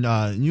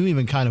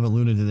even kind of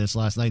alluded to this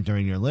last night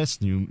during your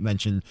list. You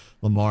mentioned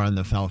Lamar and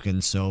the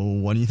Falcons. So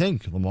what do you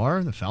think,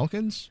 Lamar, the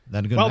Falcons?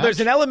 That a good match?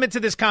 There's an element to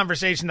this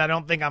conversation that I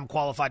don't think I'm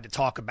qualified to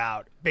talk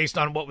about based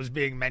on what was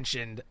being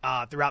mentioned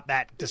throughout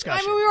that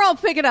discussion. I mean, we were all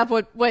picking up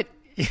what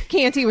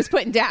Canty was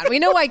putting down. We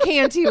know why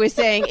Canty was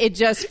saying it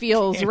just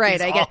feels right.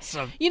 I guess.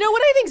 Awesome. You know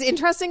what I think is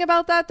interesting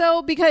about that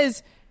though,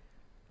 because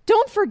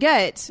don't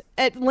forget,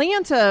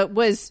 Atlanta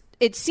was.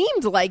 It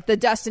seemed like the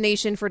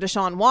destination for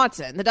Deshaun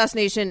Watson, the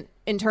destination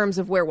in terms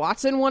of where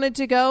Watson wanted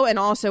to go. And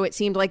also it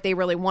seemed like they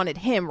really wanted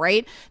him,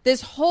 right?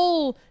 This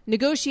whole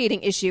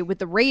negotiating issue with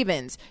the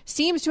Ravens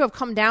seems to have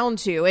come down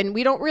to, and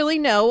we don't really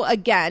know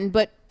again,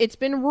 but it's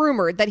been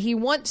rumored that he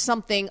wants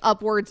something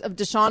upwards of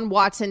Deshaun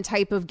Watson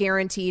type of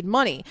guaranteed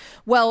money.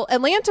 Well,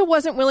 Atlanta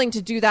wasn't willing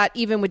to do that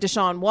even with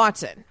Deshaun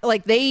Watson.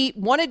 Like, they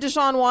wanted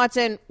Deshaun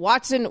Watson.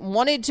 Watson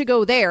wanted to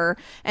go there.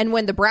 And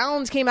when the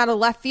Browns came out of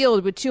left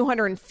field with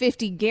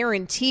 $250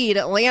 guaranteed,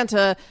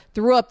 Atlanta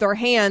threw up their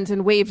hands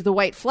and waved the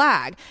white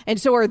flag. And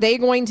so are they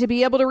going to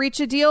be able to reach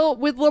a deal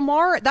with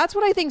Lamar? That's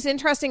what I think is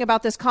interesting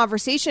about this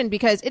conversation,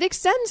 because it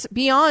extends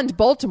beyond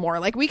Baltimore.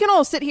 Like, we can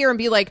all sit here and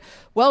be like,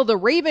 well, the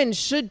Ravens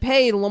should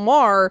pay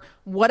Lamar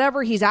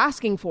whatever he's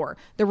asking for.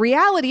 The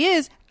reality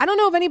is, I don't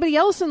know if anybody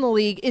else in the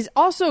league is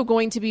also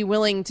going to be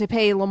willing to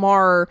pay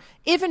Lamar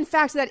if in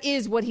fact that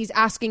is what he's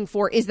asking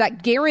for, is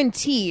that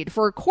guaranteed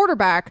for a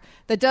quarterback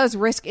that does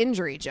risk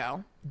injury,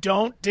 Joe.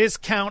 Don't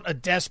discount a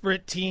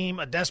desperate team,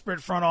 a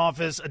desperate front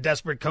office, a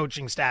desperate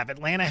coaching staff.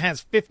 Atlanta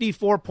has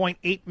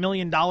 $54.8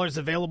 million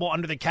available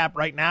under the cap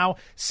right now,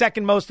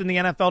 second most in the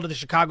NFL to the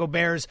Chicago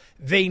Bears.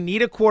 They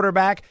need a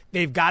quarterback.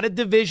 They've got a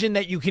division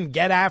that you can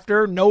get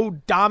after. No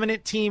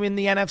dominant team in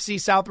the NFC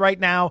South right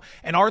now.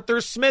 And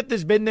Arthur Smith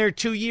has been there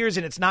 2 years,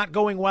 and it's not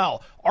going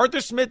well.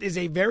 Arthur Smith is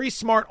a very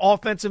smart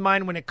offensive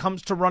mind when it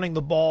comes to running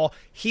the ball.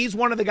 He's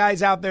one of the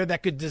guys out there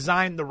that could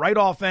design the right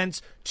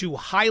offense to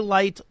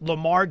highlight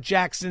Lamar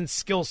Jackson's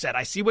skill set.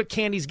 I see what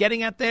Candy's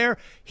getting at there.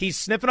 He's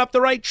sniffing up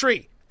the right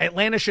tree.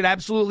 Atlanta should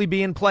absolutely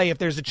be in play if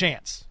there's a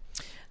chance.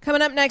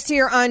 Coming up next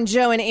here on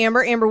Joe and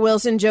Amber, Amber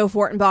Wilson, Joe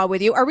Fortenbaugh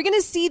with you. Are we going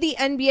to see the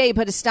NBA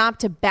put a stop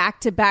to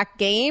back-to-back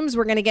games?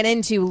 We're going to get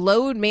into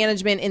load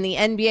management in the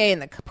NBA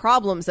and the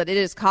problems that it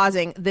is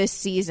causing this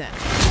season.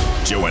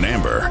 Joe and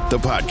Amber, the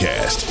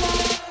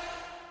podcast.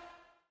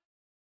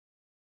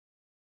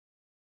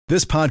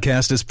 This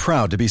podcast is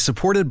proud to be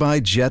supported by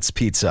Jets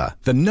Pizza,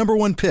 the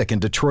 #1 pick in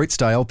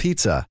Detroit-style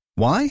pizza.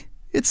 Why?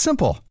 It's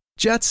simple.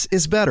 Jets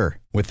is better.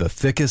 With the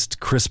thickest,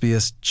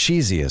 crispiest,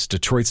 cheesiest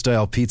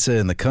Detroit-style pizza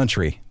in the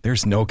country,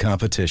 there's no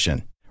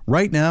competition.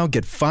 Right now,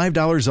 get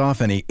 $5 off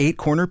any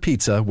 8-corner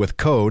pizza with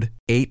code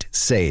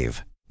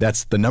 8SAVE.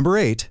 That's the number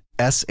 8,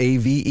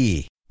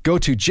 S-A-V-E. Go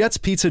to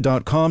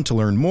jetspizza.com to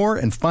learn more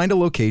and find a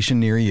location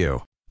near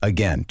you.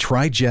 Again,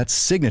 try Jet's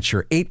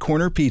signature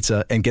 8-corner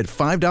pizza and get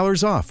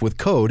 $5 off with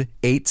code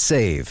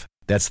 8SAVE.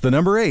 That's the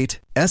number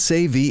 8,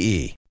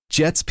 S-A-V-E.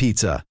 Jet's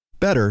Pizza.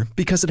 Better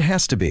because it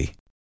has to be.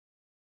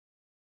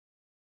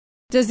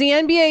 Does the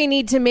NBA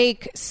need to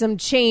make some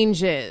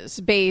changes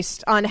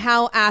based on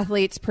how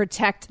athletes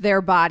protect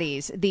their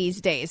bodies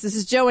these days? This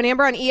is Joe and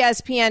Amber on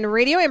ESPN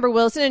Radio. Amber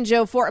Wilson and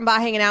Joe Fortenbaugh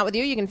hanging out with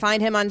you. You can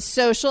find him on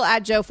social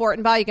at Joe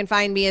Fortenbaugh. You can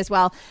find me as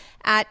well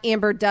at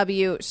Amber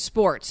W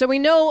Sports. So we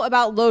know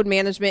about load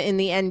management in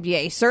the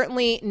NBA.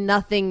 Certainly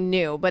nothing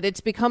new, but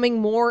it's becoming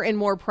more and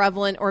more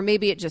prevalent, or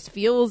maybe it just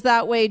feels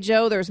that way,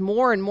 Joe. There's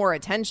more and more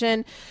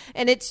attention,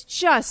 and it's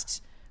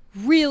just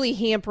really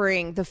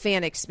hampering the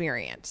fan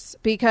experience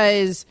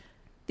because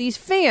these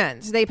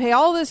fans, they pay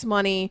all this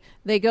money,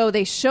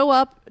 they show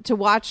up to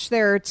watch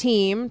their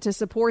team, to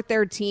support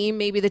their team.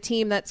 Maybe the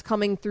team that's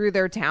coming through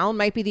their town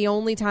might be the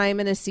only time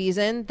in a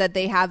season that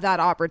they have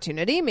that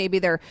opportunity. Maybe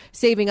they're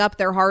saving up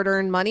their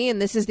hard-earned money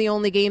and this is the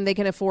only game they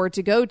can afford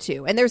to go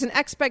to. And there's an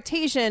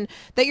expectation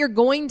that you're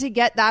going to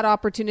get that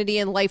opportunity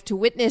in life to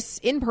witness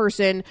in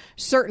person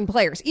certain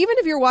players. Even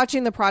if you're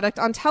watching the product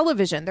on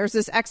television, there's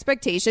this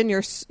expectation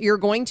you're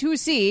going to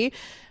see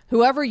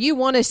whoever you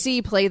want to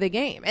see play the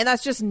game. And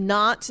that's just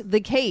not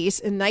the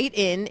case night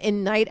in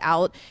and night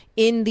out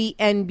in the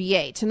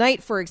NBA.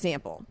 Tonight, for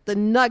example, the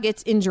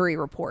Nuggets injury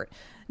report.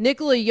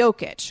 Nikola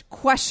Jokic,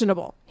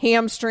 questionable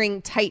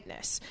hamstring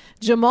tightness.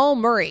 Jamal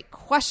Murray,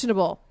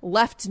 questionable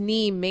left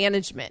knee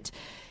management.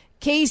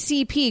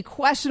 KCP,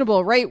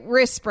 questionable right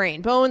wrist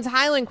sprain. Bones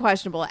Highland,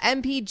 questionable.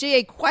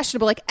 MPJ,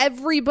 questionable. Like,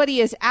 everybody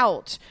is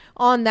out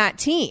on that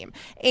team.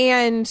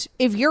 And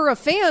if you're a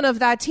fan of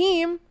that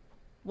team,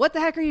 what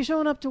the heck are you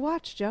showing up to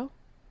watch, Joe?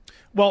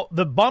 Well,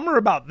 the bummer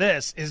about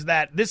this is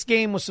that this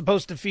game was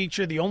supposed to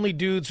feature the only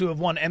dudes who have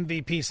won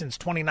MVP since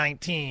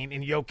 2019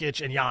 in Jokic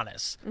and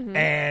Giannis. Mm-hmm.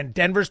 And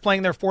Denver's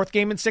playing their 4th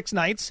game in 6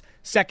 nights,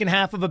 second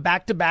half of a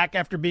back-to-back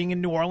after being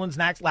in New Orleans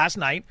last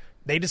night.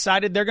 They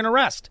decided they're going to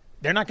rest.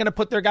 They're not going to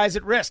put their guys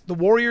at risk. The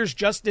Warriors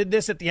just did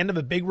this at the end of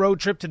a big road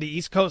trip to the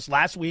East Coast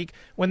last week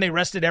when they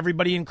rested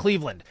everybody in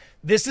Cleveland.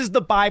 This is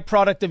the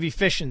byproduct of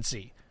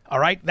efficiency. All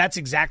right, that's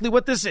exactly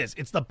what this is.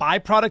 It's the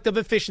byproduct of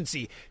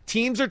efficiency.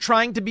 Teams are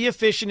trying to be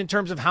efficient in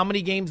terms of how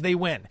many games they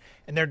win.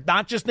 And they're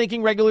not just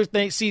thinking regular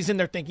season,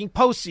 they're thinking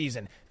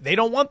postseason. They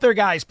don't want their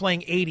guys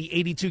playing 80,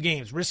 82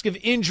 games. Risk of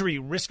injury,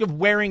 risk of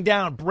wearing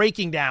down,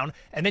 breaking down,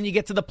 and then you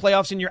get to the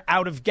playoffs and you're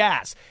out of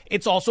gas.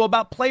 It's also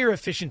about player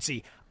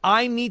efficiency.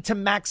 I need to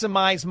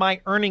maximize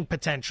my earning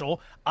potential.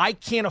 I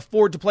can't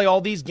afford to play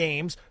all these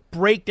games,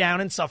 break down,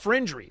 and suffer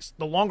injuries.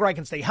 The longer I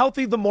can stay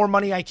healthy, the more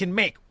money I can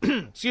make.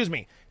 Excuse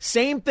me.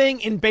 Same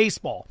thing in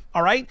baseball,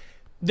 all right?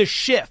 The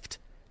shift.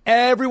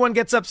 Everyone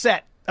gets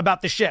upset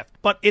about the shift,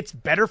 but it's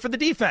better for the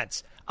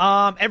defense.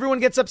 Everyone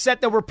gets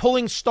upset that we're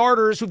pulling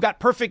starters who've got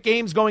perfect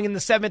games going in the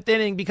 7th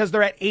inning because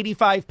they're at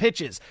 85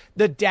 pitches.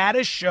 The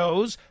data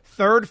shows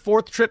 3rd,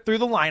 4th trip through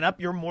the lineup,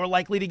 you're more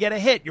likely to get a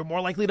hit. You're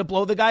more likely to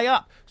blow the guy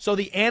up. So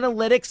the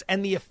analytics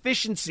and the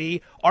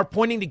efficiency are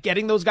pointing to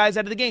getting those guys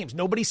out of the games.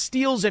 Nobody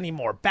steals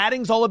anymore.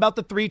 Batting's all about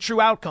the 3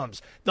 true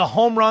outcomes. The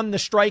home run, the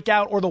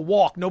strikeout, or the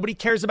walk. Nobody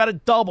cares about a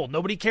double.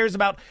 Nobody cares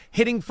about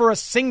hitting for a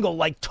single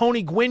like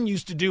Tony Gwynn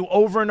used to do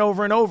over and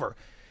over and over.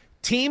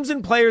 Teams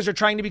and players are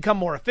trying to become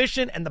more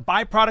efficient, and the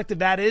byproduct of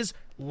that is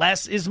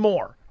less is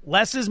more.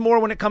 Less is more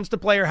when it comes to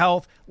player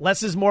health.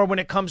 Less is more when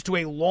it comes to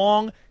a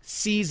long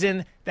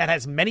season that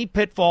has many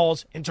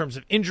pitfalls in terms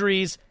of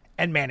injuries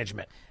and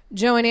management.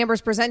 Joe and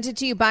Amber's presented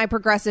to you by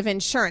Progressive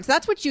Insurance.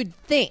 That's what you'd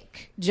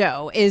think,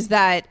 Joe, is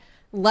that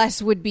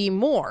less would be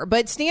more.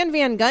 But Stan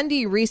Van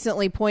Gundy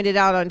recently pointed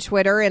out on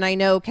Twitter, and I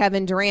know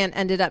Kevin Durant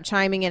ended up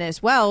chiming in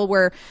as well,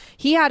 where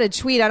he had a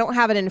tweet. I don't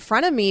have it in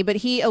front of me, but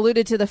he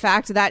alluded to the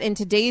fact that in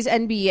today's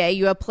NBA,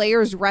 you have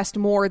players rest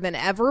more than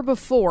ever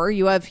before.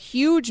 You have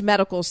huge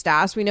medical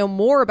staffs. We know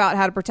more about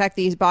how to protect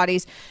these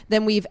bodies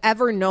than we've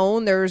ever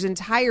known. There's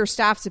entire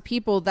staffs of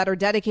people that are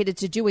dedicated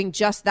to doing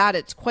just that.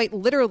 It's quite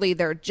literally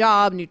their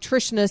job.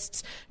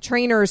 Nutritionists,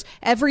 trainers,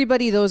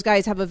 everybody those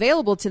guys have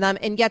available to them,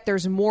 and yet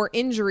there's more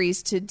injuries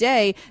is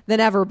today than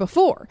ever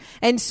before.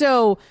 And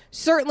so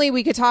certainly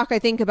we could talk, I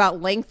think,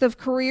 about length of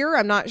career.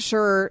 I'm not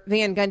sure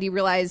Van Gundy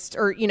realized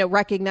or,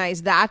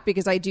 recognized that,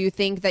 because I do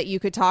think that you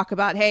could talk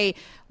about, hey,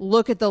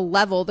 look at the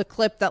level, the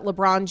clip that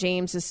LeBron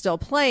James is still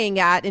playing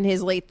at in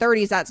his late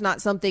 30s. That's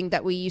not something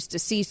that we used to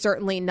see,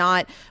 certainly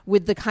not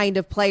with the kind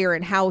of player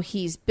and how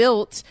he's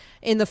built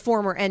in the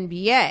former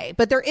NBA.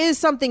 But there is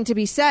something to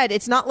be said.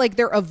 It's not like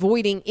they're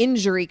avoiding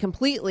injury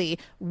completely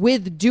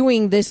with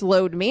doing this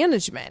load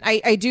management.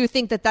 I do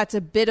think that that's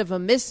a bit of a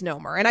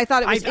misnomer. And I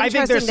thought it was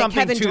interesting that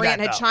Kevin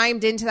Durant had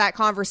chimed into that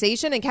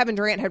conversation, and Kevin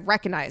Durant had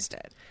recognized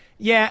it.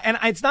 Yeah, and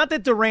it's not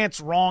that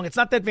Durant's wrong. It's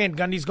not that Van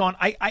Gundy's gone.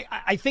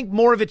 I think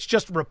more of it's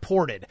just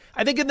reported.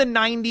 I think in the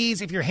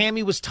 90s, if your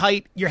hammy was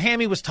tight, your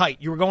hammy was tight.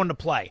 You were going to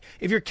play.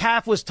 If your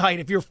calf was tight,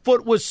 if your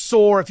foot was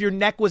sore, if your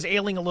neck was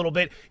ailing a little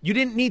bit, you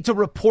didn't need to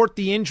report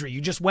the injury.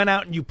 You just went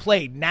out and you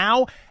played.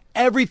 Now,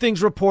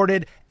 everything's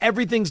reported.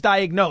 Everything's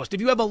diagnosed.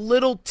 If you have a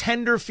little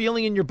tender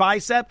feeling in your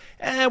bicep,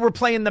 we're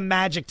playing the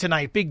Magic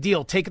tonight. Big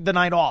deal. Take the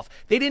night off.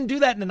 They didn't do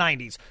that in the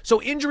 90s.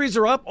 So injuries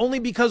are up only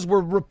because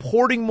we're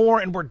reporting more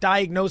and we're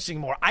diagnosing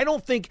more. I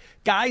don't think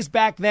guys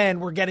back then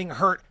were getting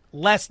hurt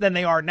less than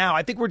they are now.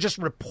 I think we're just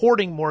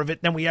reporting more of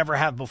it than we ever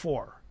have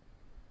before.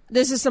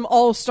 This is some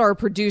all-star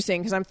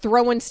producing, because I'm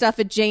throwing stuff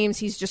at James.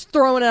 He's just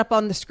throwing it up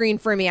on the screen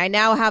for me. I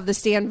now have the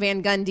Stan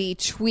Van Gundy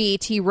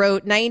tweet. He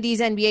wrote, 90s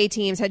NBA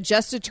teams had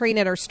just to train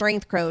at our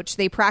strength coach.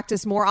 They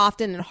practiced more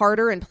often and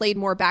harder and played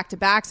more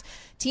back-to-backs.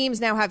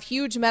 Teams now have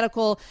huge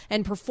medical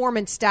and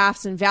performance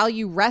staffs and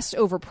value rest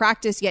over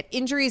practice, yet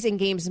injuries and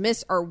games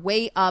missed are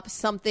way up.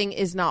 Something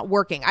is not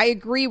working. I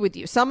agree with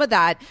you. Some of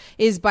that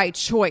is by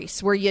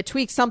choice, where you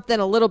tweak something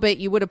a little bit.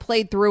 You would have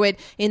played through it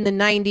in the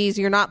 90s.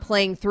 You're not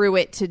playing through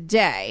it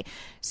today.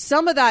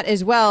 Some of that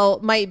as well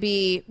might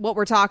be what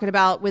we're talking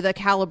about with a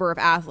caliber of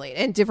athlete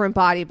and different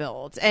body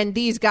builds. And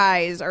these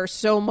guys are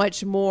so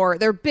much more,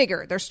 they're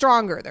bigger, they're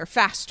stronger, they're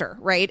faster,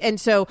 right?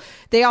 And so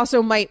they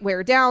also might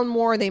wear down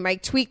more, they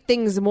might tweak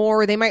things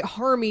more, they might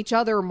harm each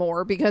other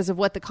more because of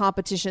what the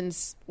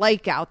competition's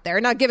like out there.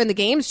 Now, given the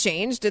game's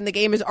changed and the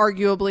game is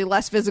arguably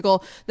less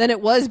physical than it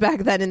was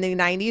back then in the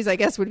 90s, I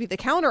guess would be the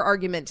counter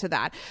argument to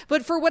that.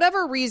 But for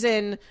whatever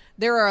reason,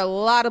 there are a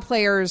lot of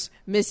players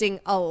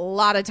missing a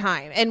lot of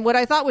time. And what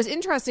I thought was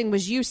interesting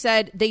was you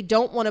said they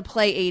don't want to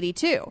play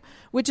 82,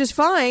 which is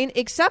fine,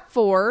 except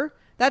for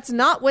that's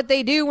not what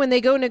they do when they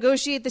go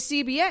negotiate the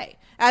CBA.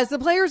 As the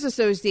Players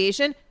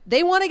Association,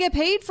 they want to get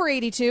paid for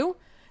 82.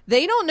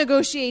 They don't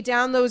negotiate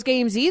down those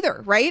games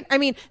either, right? I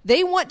mean,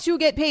 they want to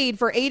get paid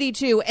for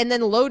 82 and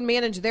then load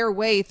manage their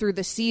way through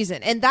the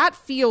season. And that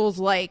feels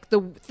like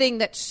the thing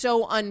that's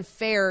so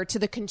unfair to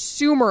the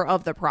consumer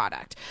of the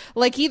product.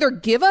 Like, either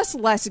give us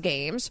less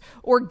games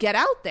or get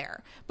out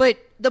there. But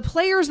the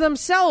players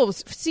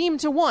themselves seem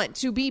to want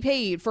to be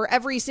paid for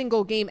every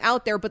single game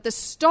out there, but the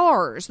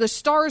stars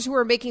who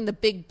are making the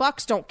big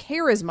bucks don't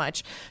care as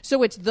much.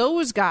 So it's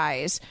those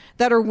guys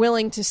that are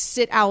willing to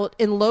sit out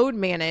and load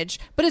manage,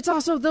 but it's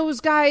also those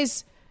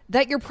guys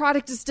that your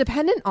product is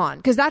dependent on,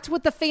 because that's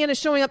what the fan is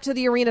showing up to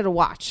the arena to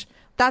watch.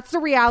 That's the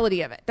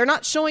reality of it. They're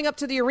not showing up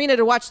to the arena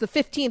to watch the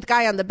 15th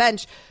guy on the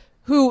bench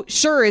who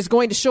sure is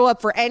going to show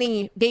up for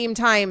any game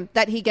time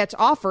that he gets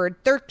offered.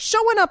 They're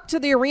showing up to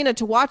the arena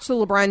to watch the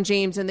LeBron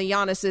James and the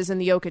Giannis's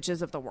and the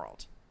Jokic's of the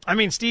world. I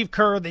mean, Steve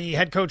Kerr, the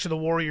head coach of the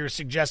Warriors,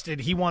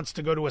 suggested he wants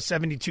to go to a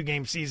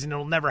 72-game season.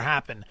 It'll never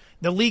happen.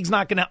 The league's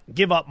not going to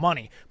give up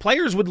money.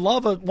 Players would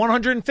love a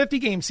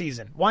 150-game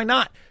season. Why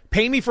not?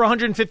 Pay me for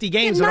 150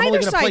 games and I'm only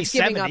going to play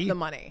 70. Neither side's giving up the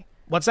money.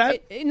 What's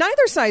that?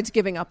 Neither side's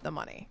giving up the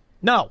money.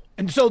 No.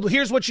 And so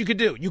here's what you could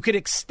do. You could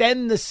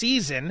extend the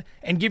season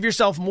and give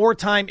yourself more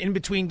time in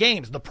between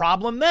games. The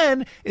problem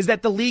then is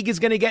that the league is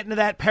going to get into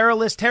that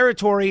perilous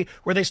territory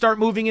where they start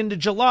moving into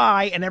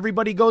July and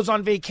everybody goes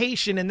on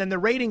vacation and then the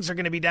ratings are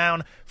going to be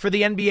down for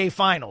the NBA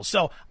Finals.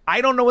 So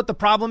I don't know what the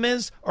problem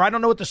is, or I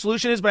don't know what the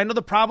solution is, but I know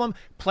the problem,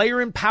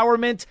 player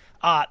empowerment,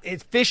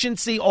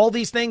 efficiency, all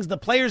these things. The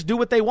players do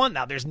what they want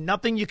now. There's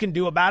nothing you can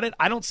do about it.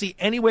 I don't see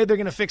any way they're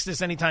going to fix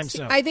this anytime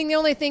soon. I think the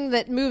only thing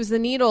that moves the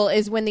needle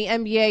is when the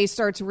NBA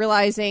starts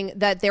realizing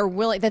that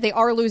they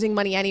are losing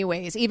money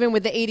anyways. Even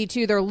with the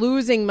 82, they're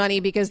losing money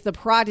because the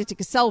product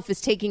itself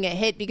is taking a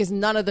hit because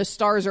none of the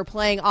stars are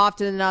playing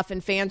often enough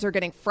and fans are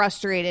getting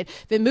frustrated.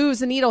 If it moves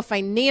the needle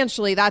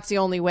financially, that's the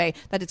only way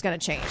that it's going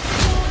to change.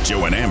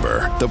 Joe and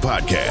Amber, the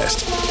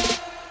podcast.